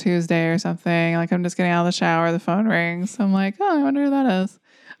 It's like a Tuesday or something. Like I'm just getting out of the shower. The phone rings. I'm like, oh, I wonder who that is.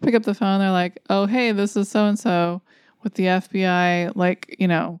 Pick up the phone. They're like, oh, hey, this is so-and-so with the FBI, like,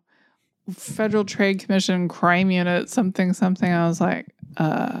 Federal Trade Commission crime unit, something. I was like,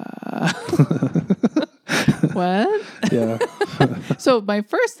 what? Yeah. So my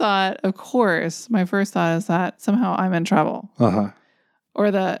first thought is that somehow I'm in trouble. Uh-huh. Or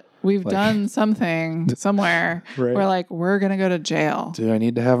that we've done something somewhere right. where like we're going to go to jail. Do I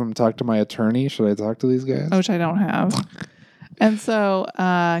need to have him talk to my attorney? Should I talk to these guys? Which I don't have. And so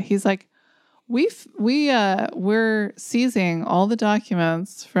he's like, we're seizing all the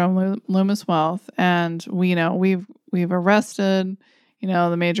documents from Loomis Wealth, and we've arrested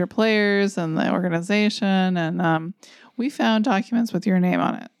the major players and the organization, and we found documents with your name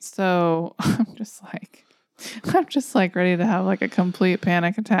on it. So I'm just like ready to have like a complete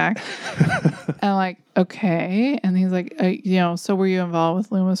panic attack. And like, okay. And he's like, so were you involved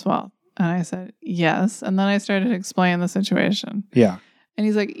with Loomis Wealth? And I said, yes. And then I started to explain the situation. Yeah. And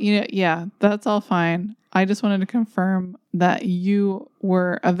he's like, yeah, that's all fine. I just wanted to confirm that you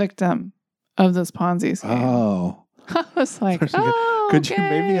were a victim of this Ponzi scheme. Oh. I was like, could you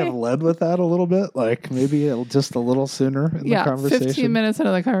maybe have led with that a little bit? Like maybe just a little sooner in the conversation? 15 minutes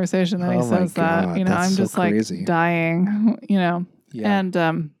into the conversation that he says that, I'm just like dying, Yeah. And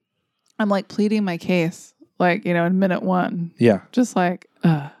I'm like pleading my case, like, in minute one. Yeah. Just like,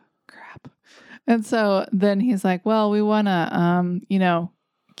 crap. And so then he's like, well, we want to,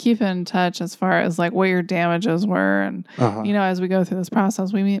 keep in touch as far as like what your damages were. And, as we go through this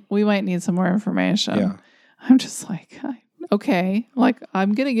process, we might need some more information. Yeah. I'm just like, okay, like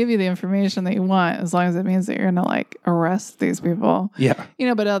I'm going to give you the information that you want as long as it means that you're going to like arrest these people. Yeah.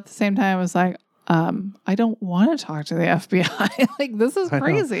 But at the same time, I was like, I don't want to talk to the FBI. Like, this is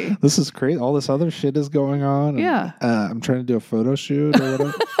crazy. This is crazy. All this other shit is going on. And, yeah. I'm trying to do a photo shoot or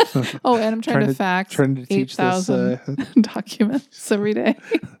whatever. Oh, and I'm trying to fax 8,000 documents every day.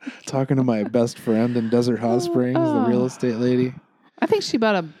 Talking to my best friend in Desert Hot Springs, the real estate lady. I think she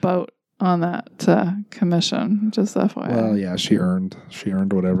bought a boat on that commission, just FYI. Well, yeah, she earned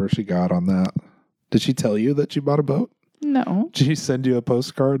whatever she got on that. Did she tell you that she bought a boat? No. Did she send you a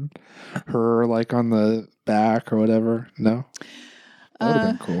postcard? Her like on the back or whatever? No? That would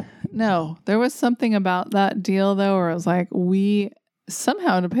have been cool. No. There was something about that deal, though, where it was like, we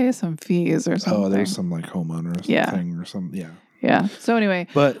somehow had to pay some fees or something. Oh, there's some like homeowners thing or something. Yeah. Yeah. So anyway.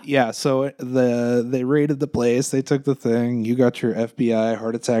 But yeah, so they raided the place. They took the thing. You got your FBI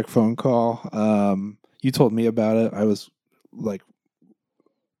heart attack phone call. You told me about it. I was like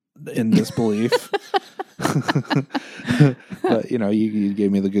in disbelief. But you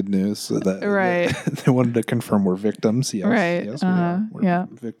gave me the good news so that right. They wanted to confirm we're victims. Yes, right. Yes, we're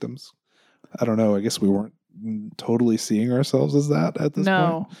victims. I don't know. I guess we weren't totally seeing ourselves as that at this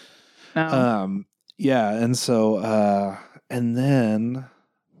point. No. Yeah, and so and then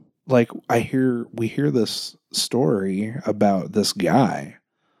like we hear this story about this guy,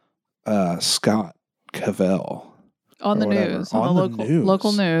 Scott Cavell. On the news. On the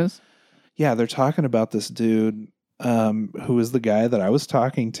local news. Yeah, they're talking about this dude who was the guy that I was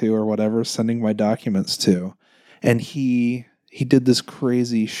talking to or whatever, sending my documents to. And he did this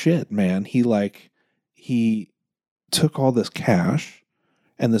crazy shit, man. He took all this cash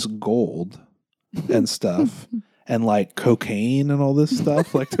and this gold and stuff and like cocaine and all this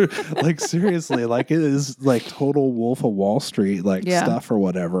stuff. Like seriously, like it is like total Wolf of Wall Street stuff or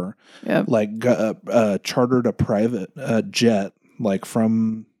whatever. Yep. Like chartered a private jet like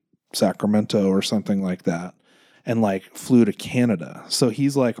from Sacramento or something like that and like flew to Canada. So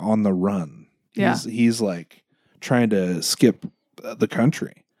he's like on the run. Yeah. He's like trying to skip the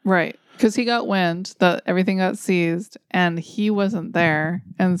country. Right. Because he got wind that everything got seized and he wasn't there.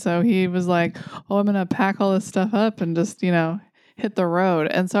 And so he was like, oh, I'm going to pack all this stuff up and just, hit the road.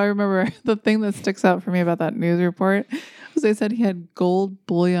 And so I remember the thing that sticks out for me about that news report Because they said he had gold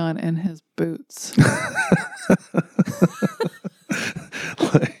bullion in his boots. Yeah.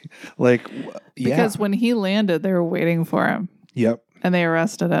 Because when he landed, they were waiting for him. Yep. And they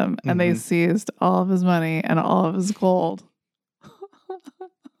arrested him. And they Mhm. seized all of his money and all of his gold.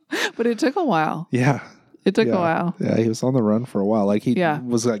 But it took a while. Yeah. It took Yeah. a while. Yeah, he was on the run for a while. Like he Yeah.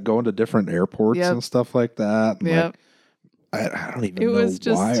 was like going to different airports Yep. and stuff like that. And Yep. I don't even It know was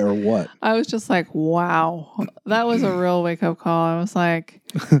just- why or what. I was just like, wow. That was a real wake-up call. I was like,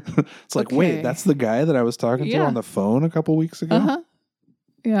 It's like, Okay. wait, that's the guy that I was talking to Yeah. on the phone a couple weeks ago? uh-huh.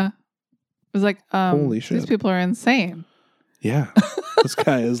 Yeah. It was like, Holy these shit. people are insane. Yeah. This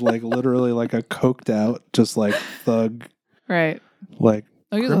guy is like literally like a coked out, just like thug, Right. like,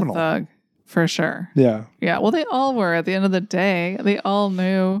 Oh, he was Criminal. a thug. For sure. yeah. Yeah. Well, they all were at the end of the day. They all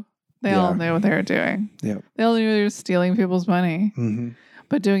knew. They all Yeah. knew what they were doing. Yep. They all knew they were stealing people's money, Mm-hmm.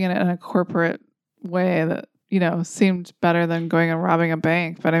 but doing it in a corporate way that, seemed better than going and robbing a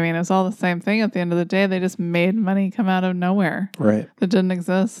bank. But I mean, it's all the same thing at the end of the day. They just made money come out of nowhere Right. that didn't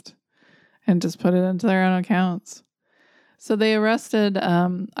exist and just put it into their own accounts. So they arrested,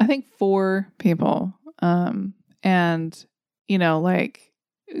 I think 4 people, and,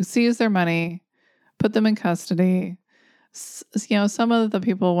 seized their money, put them in custody. Some of the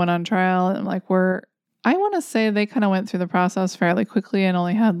people went on trial and I want to say they kind of went through the process fairly quickly and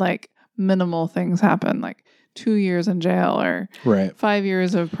only had minimal things happen, like 2 years in jail or Right. 5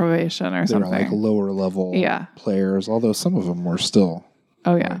 years of probation or They were something. like lower level Yeah. players, although some of them were still.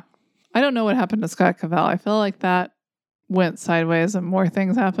 Oh, yeah. I don't know what happened to Scott Cavell. I feel like that went sideways and more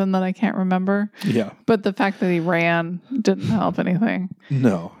things happened that I can't remember. Yeah. But the fact that he ran didn't help anything.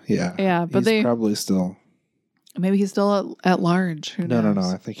 No. Yeah. Yeah, but He's probably still. maybe he's still at large. Who No.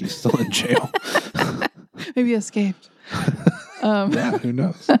 knows? I think he's still in jail. Maybe he escaped. Yeah. Who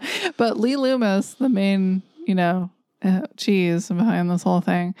knows? But Lee Loomis, the main, cheese behind this whole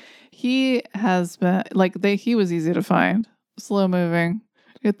thing, he has been he was easy to find, slow moving.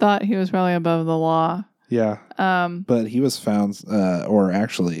 You thought he was probably above the law. Yeah. But he was found, or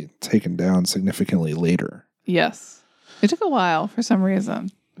actually taken down significantly later. Yes. It took a while for some reason.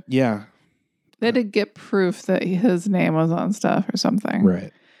 Yeah. They had to get proof that his name was on stuff or something.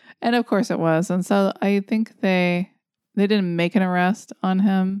 Right. And of course it was. And so I think they didn't make an arrest on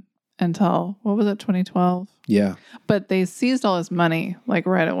him until, 2012? Yeah. But they seized all his money like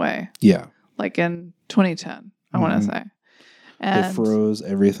right away, Yeah. like in 2010, I want to say. And They froze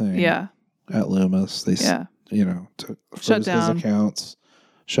everything. yeah, At Loomis, they yeah, froze Shut his down. accounts,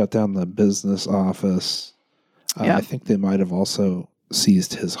 shut down the business office. Yeah. I think they might have also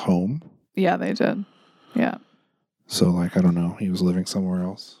seized his home. yeah, they did. Yeah. So, I don't know, he was living somewhere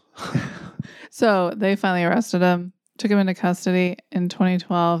else. So they finally arrested him, took him into custody in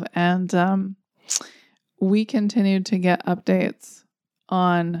 2012, and we continued to get updates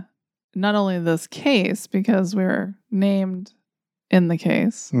on not only this case, because we were named in the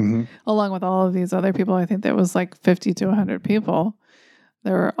case, Mm-hmm. along with all of these other people. I think there was 50 to 100 people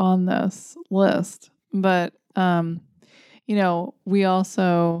that were on this list. But, we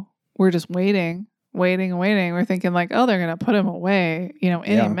also were just waiting. We're thinking they're going to put him away,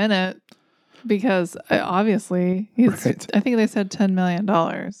 any Yeah. minute, because obviously he's, Right. I think they said $10 million.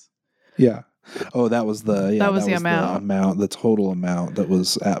 Yeah. Oh, that was the That was the amount. the total amount that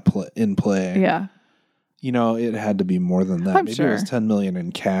was in play. Yeah. It had to be more than that. I'm Maybe sure. it was 10 million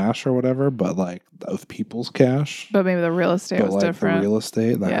in cash or whatever, but of people's cash. But maybe the real estate was different. The real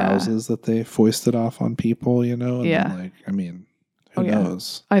estate, the Yeah. houses that they foisted off on people, and Yeah. then, Oh, who yeah.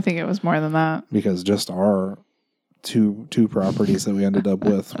 knows? I think it was more than that. Because just our two properties that we ended up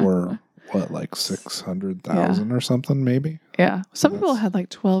with were 600,000 or something, maybe. Yeah. Some people That's- had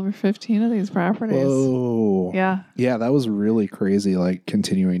 12 or 15 of these properties. Whoa. Yeah. Yeah, that was really crazy,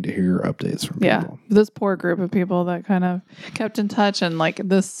 continuing to hear updates from Yeah. people. This poor group of people that kind of kept in touch, and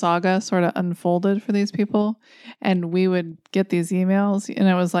this saga sort of unfolded for these people. And we would get these emails, and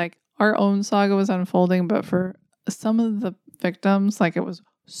it was our own saga was unfolding, but for some of the victims, it was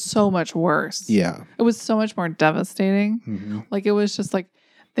so much worse. Yeah. It was so much more devastating. Mm-hmm. It was just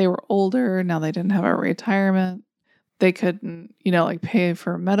they were older. Now they didn't have a retirement. They couldn't, pay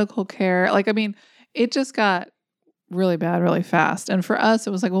for medical care. It just got really bad really fast. And for us, it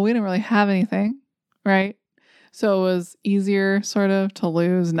was we didn't really have anything, right? So it was easier sort of to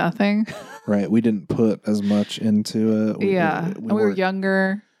lose nothing. Right. We didn't put as much into it. Yeah. And we were weren't-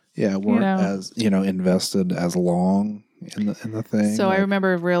 younger. Yeah, weren't as invested as long in the thing. So I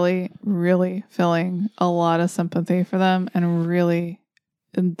remember really, really feeling a lot of sympathy for them, and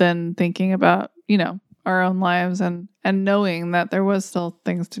then thinking about, our own lives and knowing that there was still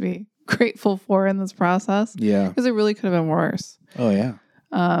things to be grateful for in this process Yeah. because it really could have been worse. Oh, yeah.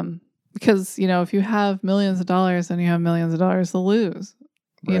 Because, you know, if you have millions of dollars, then you have millions of dollars to lose,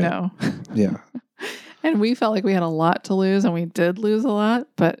 you Right. know? Yeah. And we felt like we had a lot to lose, and we did lose a lot,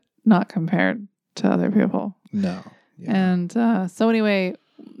 but not compared to other people. No. Yeah. And so anyway,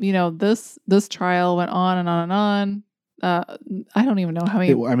 you know, this trial went on and on and on. I don't even know how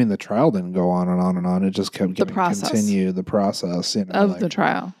many I mean, the trial didn't go on and on and on. It just kept The getting process. continue the process, you know, of like, the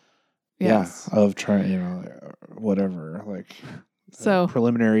trial. Yes. yeah, of trying, you know, whatever, like So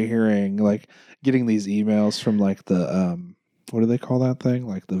preliminary hearing, like getting these emails from like the what do they call that thing?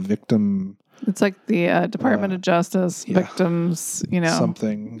 Like the victim it's like the Department of Justice yeah. victims, you know,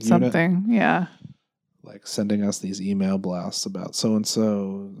 something unit, something. Yeah. like sending us these email blasts about so and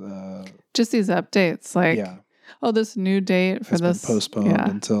so. Just these updates, like, Yeah, oh, this new date for it's this been postponed Yeah.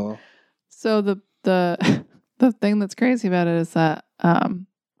 until. So the the thing that's crazy about it is that at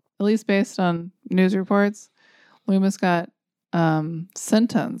least based on news reports, Loomis got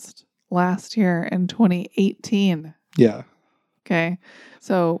sentenced last year in 2018. Yeah, Okay.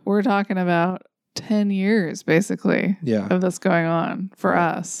 So we're talking about 10 years basically yeah. of this going on for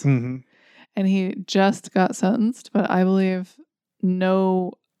Right. us. Mm-hmm. And he just got sentenced, but I believe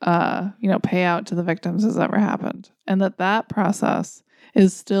no payout to the victims has ever happened. And that process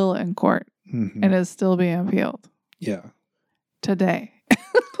is still in court Mm-hmm. and is still being appealed Yeah. today.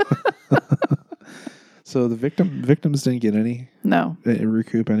 So the victims didn't get any No,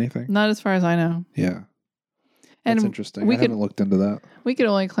 recoup anything. not as far as I know. Yeah, And that's interesting. we I haven't looked into that. We could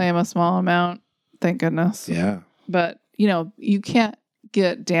only claim a small amount, thank goodness. Yeah, But, you know, you can't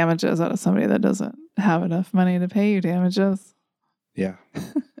get damages out of somebody that doesn't have enough money to pay you damages. yeah.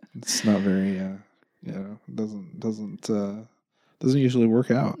 It's not very. Doesn't usually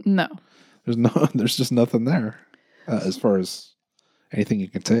work out. No. There's just nothing there as far as anything you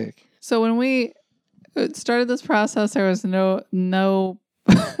can take. So when we started this process, there was no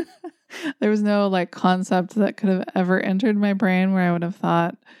there was no like concept that could have ever entered my brain where I would have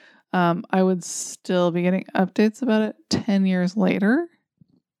thought I would still be getting updates about it 10 years later.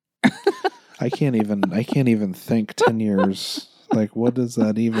 I can't even think 10 years. Like, what does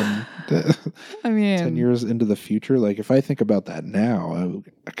that even? I mean, 10 years into the future. Like, if I think about that now,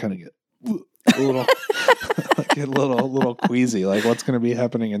 I kind of get a little, get a little queasy. Like, what's going to be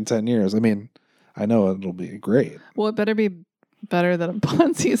happening in 10 years? I mean, I know it'll be great. well, it better be better than a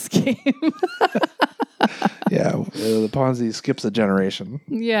Ponzi scheme. Yeah, the Ponzi skips a generation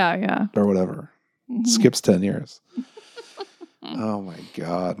Yeah. or whatever. Skips 10 years. Oh my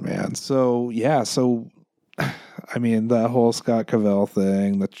God, man. So yeah, I mean, that whole Scott Cavell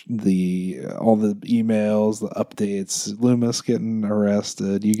thing, the all the emails, the updates, Loomis getting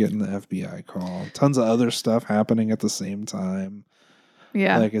arrested, you getting the FBI call, tons of other stuff happening at the same time.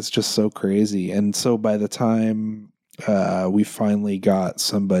 Yeah. Like, it's just so crazy. And so by the time we finally got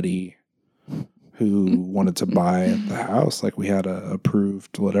somebody who wanted to buy the house, like we had a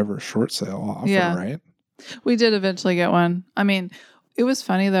approved whatever short sale offer, Yeah. right? We did eventually get one. I mean, it was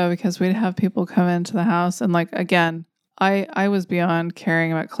funny though, because we'd have people come into the house and like, again, I was beyond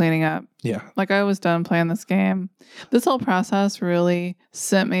caring about cleaning up. Yeah. Like I was done playing this game. This whole process really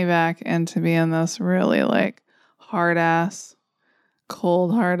sent me back into being this really like hard ass,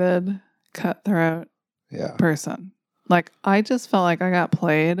 cold hearted, cutthroat Yeah. person. Like I just felt like I got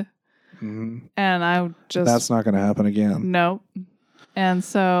played Mm-hmm. and I just, That's not going to happen again. nope. And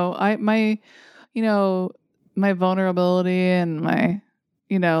so my vulnerability and my,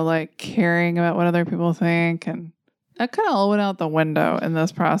 like caring about what other people think, and that kind of all went out the window in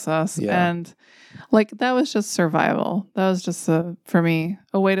this process. Yeah. And like, that was just survival. That was just for me,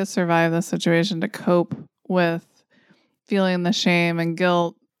 a way to survive the situation, to cope with feeling the shame and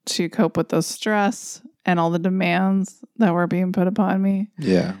guilt, to cope with the stress and all the demands that were being put upon me.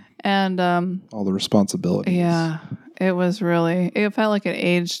 Yeah. And, All the responsibilities. yeah, it felt like it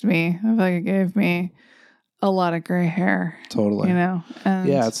aged me. I felt like it gave me a lot of gray hair. Totally. And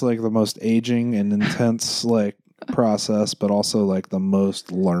Yeah, it's like the most aging and intense like process, but also like the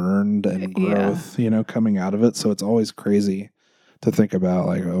most learned and growth, coming out of it. So it's always crazy to think about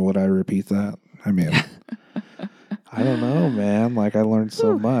like, oh, would I repeat that? I mean, I don't know, man. Like I learned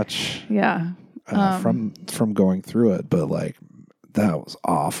so much yeah. from going through it, but like that was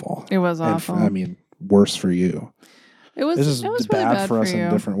awful. It was And awful. I mean, worse for you. It was This is really bad for us you.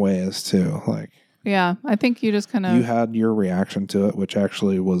 in different ways too. Like, yeah, I think you just kind of, you had your reaction to it, which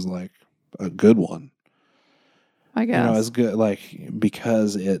actually was like a good one. I guess. As good, like,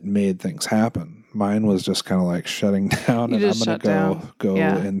 because it made things happen. Mine was just kind of like shutting down, You and I'm just going shut down. to go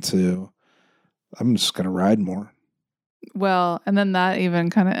Yeah. into, I'm just going to ride more. Well, and then that even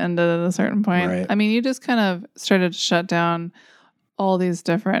kind of ended at a certain point. Right. I mean, you just kind of started to shut down all these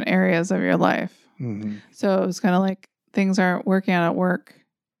different areas of your life. Mm-hmm. So it was kind of like things aren't working out at work.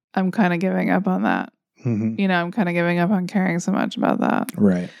 I'm kind of giving up on that. Mm-hmm. You know, I'm kind of giving up on caring so much about that.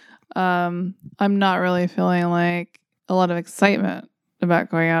 Right. I'm not really feeling like a lot of excitement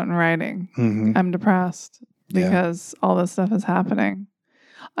about going out and riding. Mm-hmm. I'm depressed Yeah. because all this stuff is happening.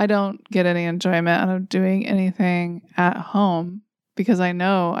 I don't get any enjoyment out of doing anything at home because I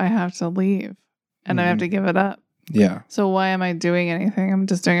know I have to leave and I have Mhm. to give it up. Yeah. So why am I doing anything? I'm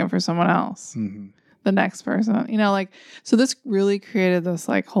just doing it for someone else, Mm-hmm. the next person. You know, like, so this really created this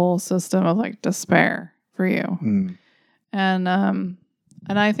like whole system of like despair for you. Mm.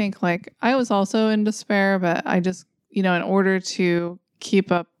 And I think like I was also in despair, but I just, you know, in order to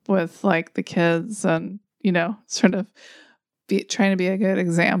keep up with like the kids and, you know, sort of trying to be a good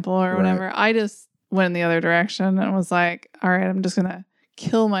example or Right. whatever, I just went in the other direction and was like, all right, I'm just going to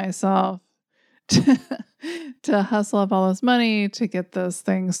kill myself to hustle up all this money, to get this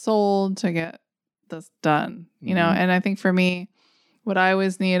thing sold, to get this done, you know? Mhm. And I think for me, what I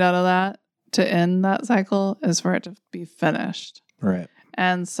always need out of that to end that cycle is for it to be finished. Right.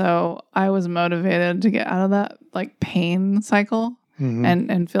 And so I was motivated to get out of that like pain cycle Mm-hmm.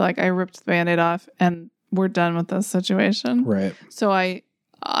 and feel like I ripped the Band-Aid off and we're done with this situation. Right. So I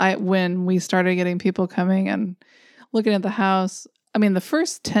when we started getting people coming and looking at the house, I mean, the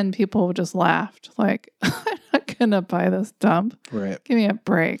first 10 people just laughed. Like, I'm not going to buy this dump. Right. Give me a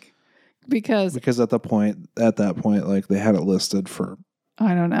break. Because at that point, like they had it listed for,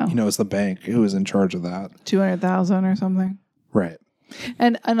 I don't know, you know, it's the bank who was in charge of that. 200,000 or something. Right.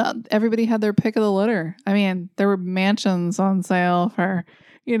 And everybody had their pick of the litter. I mean, there were mansions on sale for,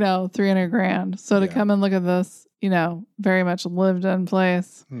 you know, $300,000. So to Yeah. come and look at this, you know, very much lived in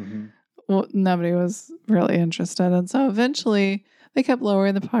place, Mm-hmm. well, nobody was really interested. And so eventually they kept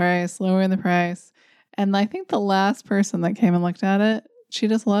lowering the price. And I think the last person that came and looked at it, she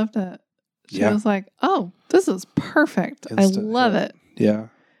just loved it. She Yeah. was like, oh, this is perfect. Instant I love hit. it. Yeah.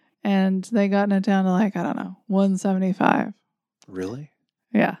 And they gotten it down to like, I don't know, 175. Really?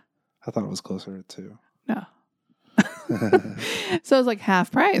 Yeah. I thought it was closer to 2. No. So it was like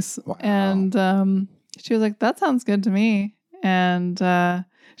half price. Wow. And she was like, that sounds good to me. And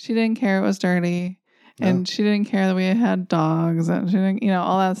she didn't care it was dirty. And No. she didn't care that we had dogs and she didn't, you know,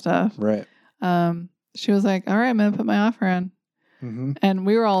 all that stuff. Right. She was like, all right, I'm going to put my offer in. Mm-hmm. And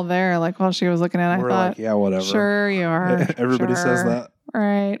we were all there, like, while she was looking at it. I We're thought, like, yeah, whatever. sure you are. Everybody says Sure. that.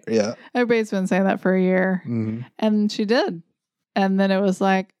 Right. Yeah. Everybody's been saying that for a year. Mm-hmm. And she did. And then it was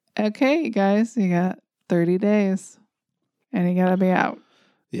like, okay, you guys, you got 30 days and you got to be out.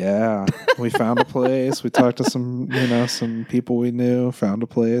 Yeah. We found a place. We talked to some people we knew, found a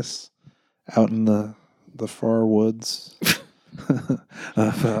place out in the far woods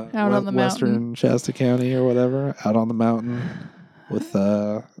of Out on the Western mountain. Shasta County or whatever, out on the mountain with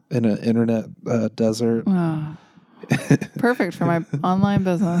in an internet desert. Oh, perfect for my online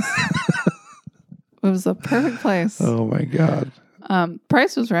business. It was a perfect place. Oh my God.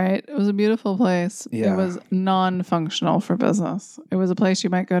 Price was right. It was a beautiful place. Yeah. It was non-functional for business. It was a place you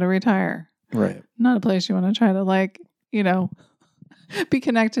might go to retire. Right. Not a place you want to try to, like, you know, be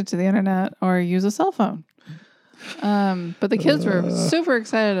connected to the internet or use a cell phone. But the kids were super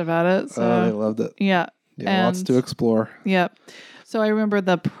excited about it. So they loved it. yeah. Yeah, lots And- to explore. Yep. So I remember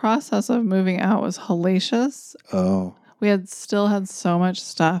the process of moving out was hellacious. Oh. We still had so much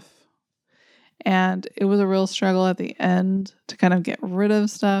stuff. And it was a real struggle at the end to kind of get rid of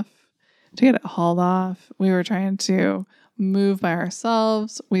stuff, to get it hauled off. We were trying to move by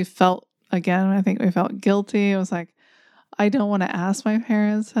ourselves. We felt, again, I think we felt guilty. It was like, I don't want to ask my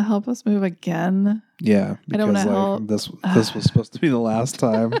parents to help us move again. Yeah, I don't because wanna like help. this was supposed to be the last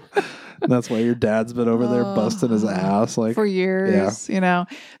time. And that's why your dad's been over there busting his ass like for years, you know.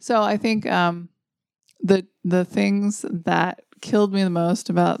 So I think the things that killed me the most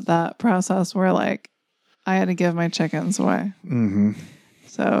about that process were like I had to give my chickens away. Mm-hmm.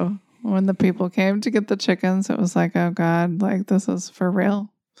 So when the people came to get the chickens, it was like, oh God, like this is for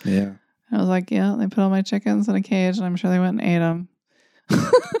real. Yeah. And I was like, yeah, they put all my chickens in a cage and I'm sure they went and ate them.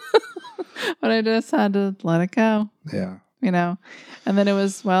 But I just had to let it go, Yeah. you know. And then it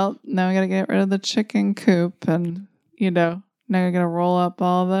was, well, now we got to get rid of the chicken coop and, you know, now we got to roll up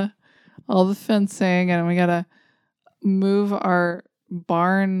all the fencing and we got to move our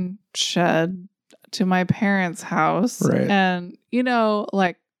barn shed to my parents' house. Right. And, you know,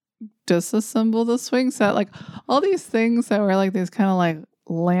 like disassemble the swing set, like all these things that were like these kind of like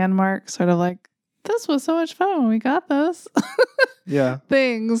landmarks, sort of like, this was so much fun when we got this. Yeah.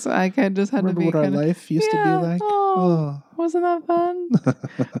 Things. Like I just had Remember to be what our kind of, life used to be like? Oh, Oh, wasn't that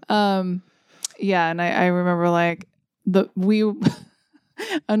fun? Yeah, and I remember like we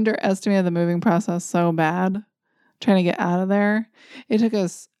underestimated the moving process so bad trying to get out of there. It took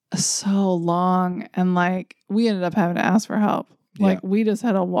us so long, and like we ended up having to ask for help. Like we just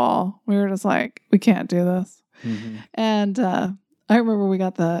had a wall. We were just like, we can't do this. Mm-hmm. And I remember we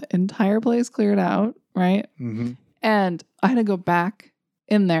got the entire place cleared out, right? Mm-hmm. And I had to go back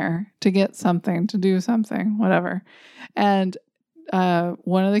in there to get something, to do something, whatever. And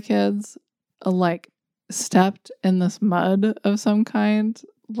one of the kids like stepped in this mud of some kind,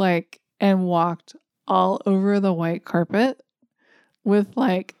 like, and walked all over the white carpet with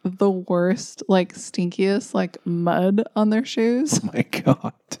like the worst, like stinkiest, like mud on their shoes. Oh my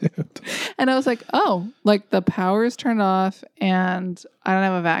God, dude. And I was like, oh, like the power's turned off and I don't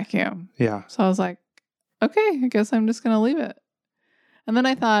have a vacuum. Yeah. So I was like, okay, I guess I'm just going to leave it. And then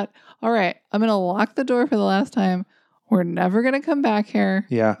I thought, all right, I'm going to lock the door for the last time. We're never going to come back here.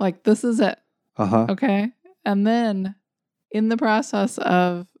 Yeah. Like, this is it. Uh-huh. Okay. And then in the process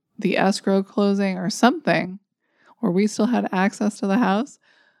of the escrow closing or something, where we still had access to the house,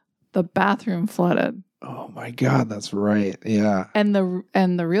 the bathroom flooded. Oh my God, that's right. Yeah. And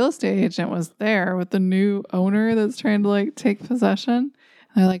the real estate agent was there with the new owner that's trying to like take possession. And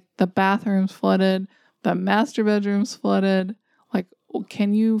they're like, the bathroom's flooded, the master bedroom's flooded. Like,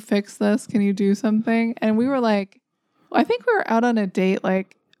 can you fix this? Can you do something? And we were like, I think we were out on a date,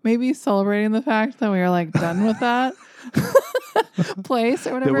 like maybe celebrating the fact that we were like done with that place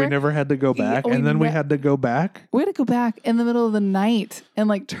or whatever. That we never had to go back. And then we had to go back. We had to go back in the middle of the night and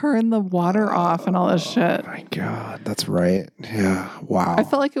like turn the water off and all this shit. Oh my God, that's right. Yeah. Wow. I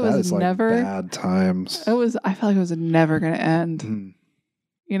felt like it was never like bad times. I felt like it was never going to end.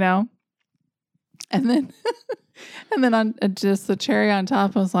 You know? And then on just the cherry on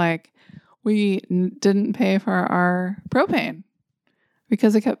top was like, we didn't pay for our propane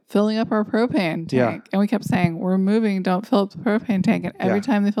because it kept filling up our propane tank. Yeah. And we kept saying, we're moving, don't fill up the propane tank. And every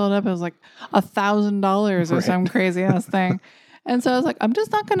time they filled it up, it was like $1,000 or some crazy ass thing. And so I was like, I'm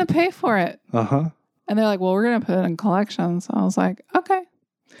just not going to pay for it. Uh-huh. And they're like, well, we're going to put it in collections. I was like, okay.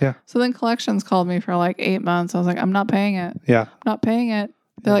 Yeah. So then collections called me for like 8 months. I was like, I'm not paying it. Yeah. I'm not paying it.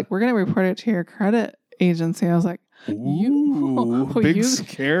 They're like, we're going to report it to your credit agency. I was like,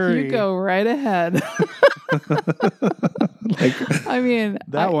 scary. You go right ahead. Like, I mean,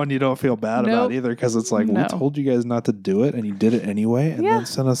 that one you don't feel bad about either because it's like, we told you guys not to do it and you did it anyway and then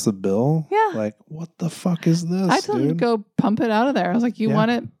sent us the bill. Yeah. Like, what the fuck is this? I told them to go pump it out of there. I was like, you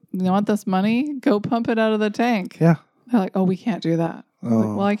want it? You want this money? Go pump it out of the tank. Yeah. They're like, oh, we can't do that. I was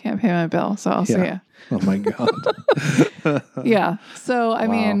like, well, I can't pay my bill, so I'll see you. Oh my God. Yeah. So I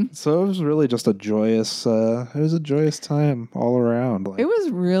mean, so it was really just a joyous. It was a joyous time all around. Like, it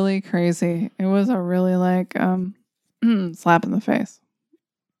was really crazy. It was a really like slap in the face.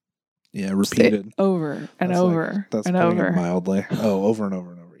 Yeah, repeated over and over that's and putting over. it mildly. Oh, over and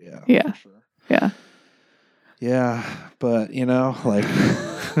over and over. Yeah. Yeah. For sure. Yeah. Yeah, but you know, like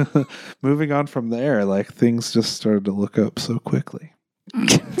moving on from there, like things just started to look up so quickly.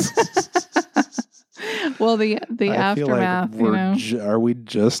 Well, the I aftermath, feel like you know. Are we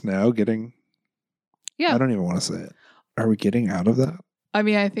just now getting? Yeah. I don't even want to say it. Are we getting out of that? I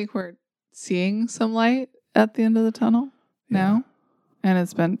mean, I think we're seeing some light at the end of the tunnel now, and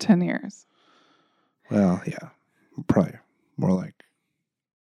it's been 10 years. Well, yeah, probably more like.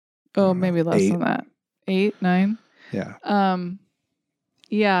 Oh, maybe less 8. than that. 8, 9. Yeah.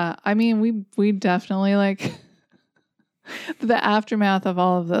 Yeah. I mean, we definitely like the aftermath of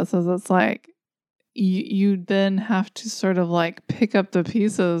all of this is it's like you then have to sort of like pick up the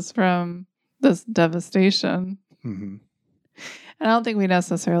pieces from this devastation. Mm-hmm. And I don't think we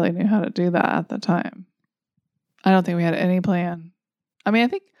necessarily knew how to do that at the time. I don't think we had any plan. I mean,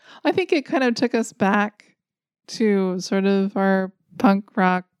 I think it kind of took us back to sort of our punk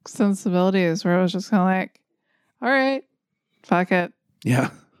rock sensibilities where it was just kind of like, all right, fuck it. Yeah.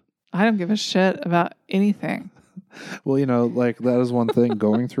 I don't give a shit about anything. Well, you know, like that is one thing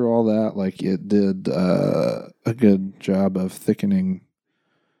going through all that, like it did a good job of thickening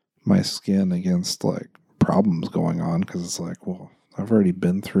my skin against like problems going on. Cause it's like, well, I've already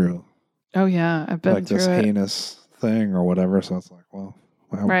been through. Oh yeah. I've been like through this it. heinous thing or whatever. So it's like, well,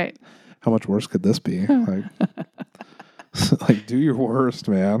 right. How much worse could this be? Like, like do your worst,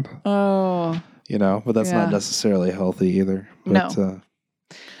 man. Oh, you know, but that's not necessarily healthy either. But, no.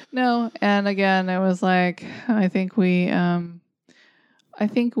 No, and again, it was like I think we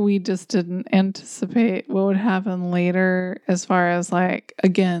just didn't anticipate what would happen later, as far as like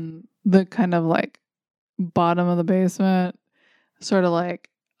again the kind of like bottom of the basement, sort of like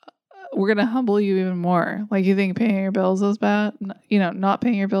we're going to humble you even more. Like, you think paying your bills is bad? Not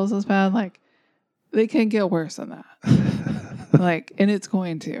paying your bills is bad. Like, they can get worse than that. Like, and it's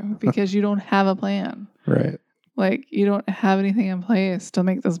going to, because you don't have a plan. Right. Like, you don't have anything in place to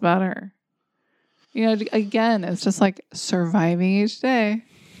make this better. Again, it's just like surviving each day.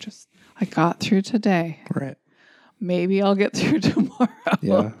 Just, I got through today. Right. Maybe I'll get through tomorrow.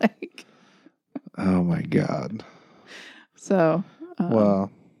 Yeah. Like, oh my God. So.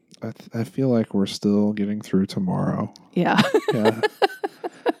 Well, I feel like we're still getting through tomorrow. Yeah. Yeah.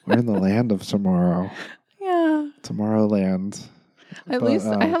 We're in the land of tomorrow. Yeah. Tomorrowland. At least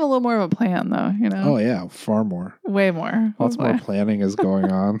I have a little more of a plan, though, Oh, yeah. Far more. Way more. Lots more planning is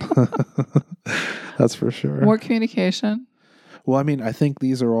going on. That's for sure. More communication. Well, I mean, I think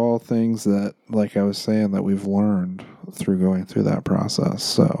these are all things that, like I was saying, that we've learned through going through that process.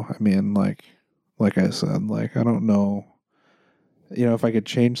 So, I mean, like I said, like, I don't know, if I could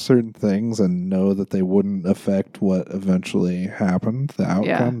change certain things and know that they wouldn't affect what eventually happened, the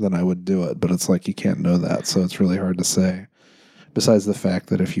outcome, then I would do it. But it's like, you can't know that. So it's really hard to say. Besides the fact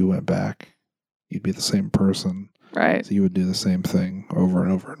that if you went back, you'd be the same person. Right. So you would do the same thing over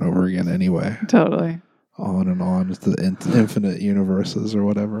and over and over again anyway. Totally. On and on with the infinite universes or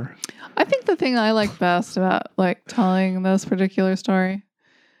whatever. I think the thing I like best about like telling this particular story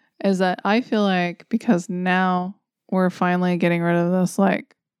is that I feel like, because now we're finally getting rid of this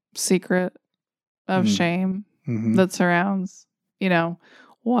like secret of shame that surrounds,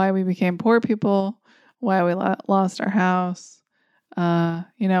 why we became poor people, why we lost our house,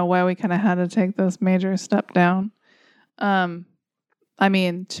 why we kind of had to take this major step down. I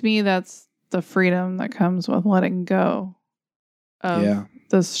mean, to me, that's the freedom that comes with letting go of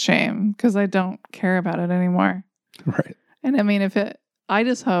this shame, because I don't care about it anymore. Right. And I mean, I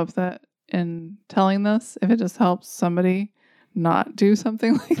just hope that in telling this, if it just helps somebody not do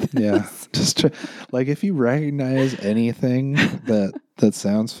something like this. Yeah. Just like, if you recognize anything that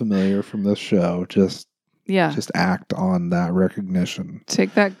sounds familiar from this show, just act on that recognition.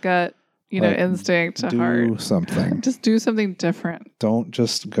 Take that gut, instinct to heart. Do something. Just do something different. Don't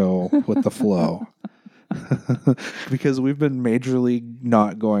just go with the flow. Because we've been majorly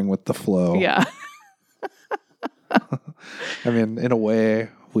not going with the flow. Yeah. I mean, in a way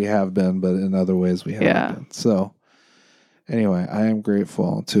we have been, but in other ways we haven't been. So anyway, I am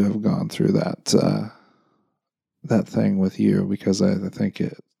grateful to have gone through that thing with you, because I think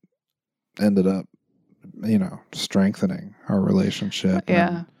it ended up, strengthening our relationship.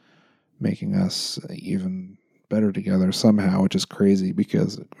 And making us even better together somehow, which is crazy,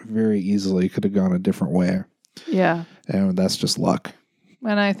 because it very easily could have gone a different way. Yeah. And that's just luck.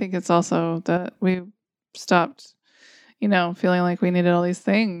 And I think it's also that we stopped, feeling like we needed all these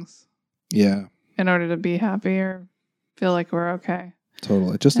things. Yeah. In order to be happy or feel like we're okay.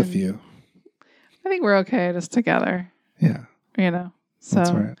 Totally. Just a few. I think we're okay just together. Yeah. So.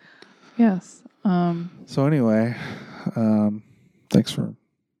 That's right. Yes. So anyway, thanks for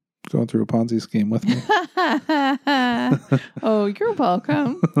going through a Ponzi scheme with me. Oh, you're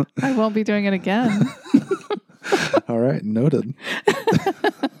welcome. I won't be doing it again. All right. Noted.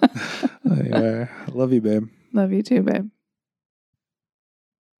 Anyway, love you, babe. Love you too, babe.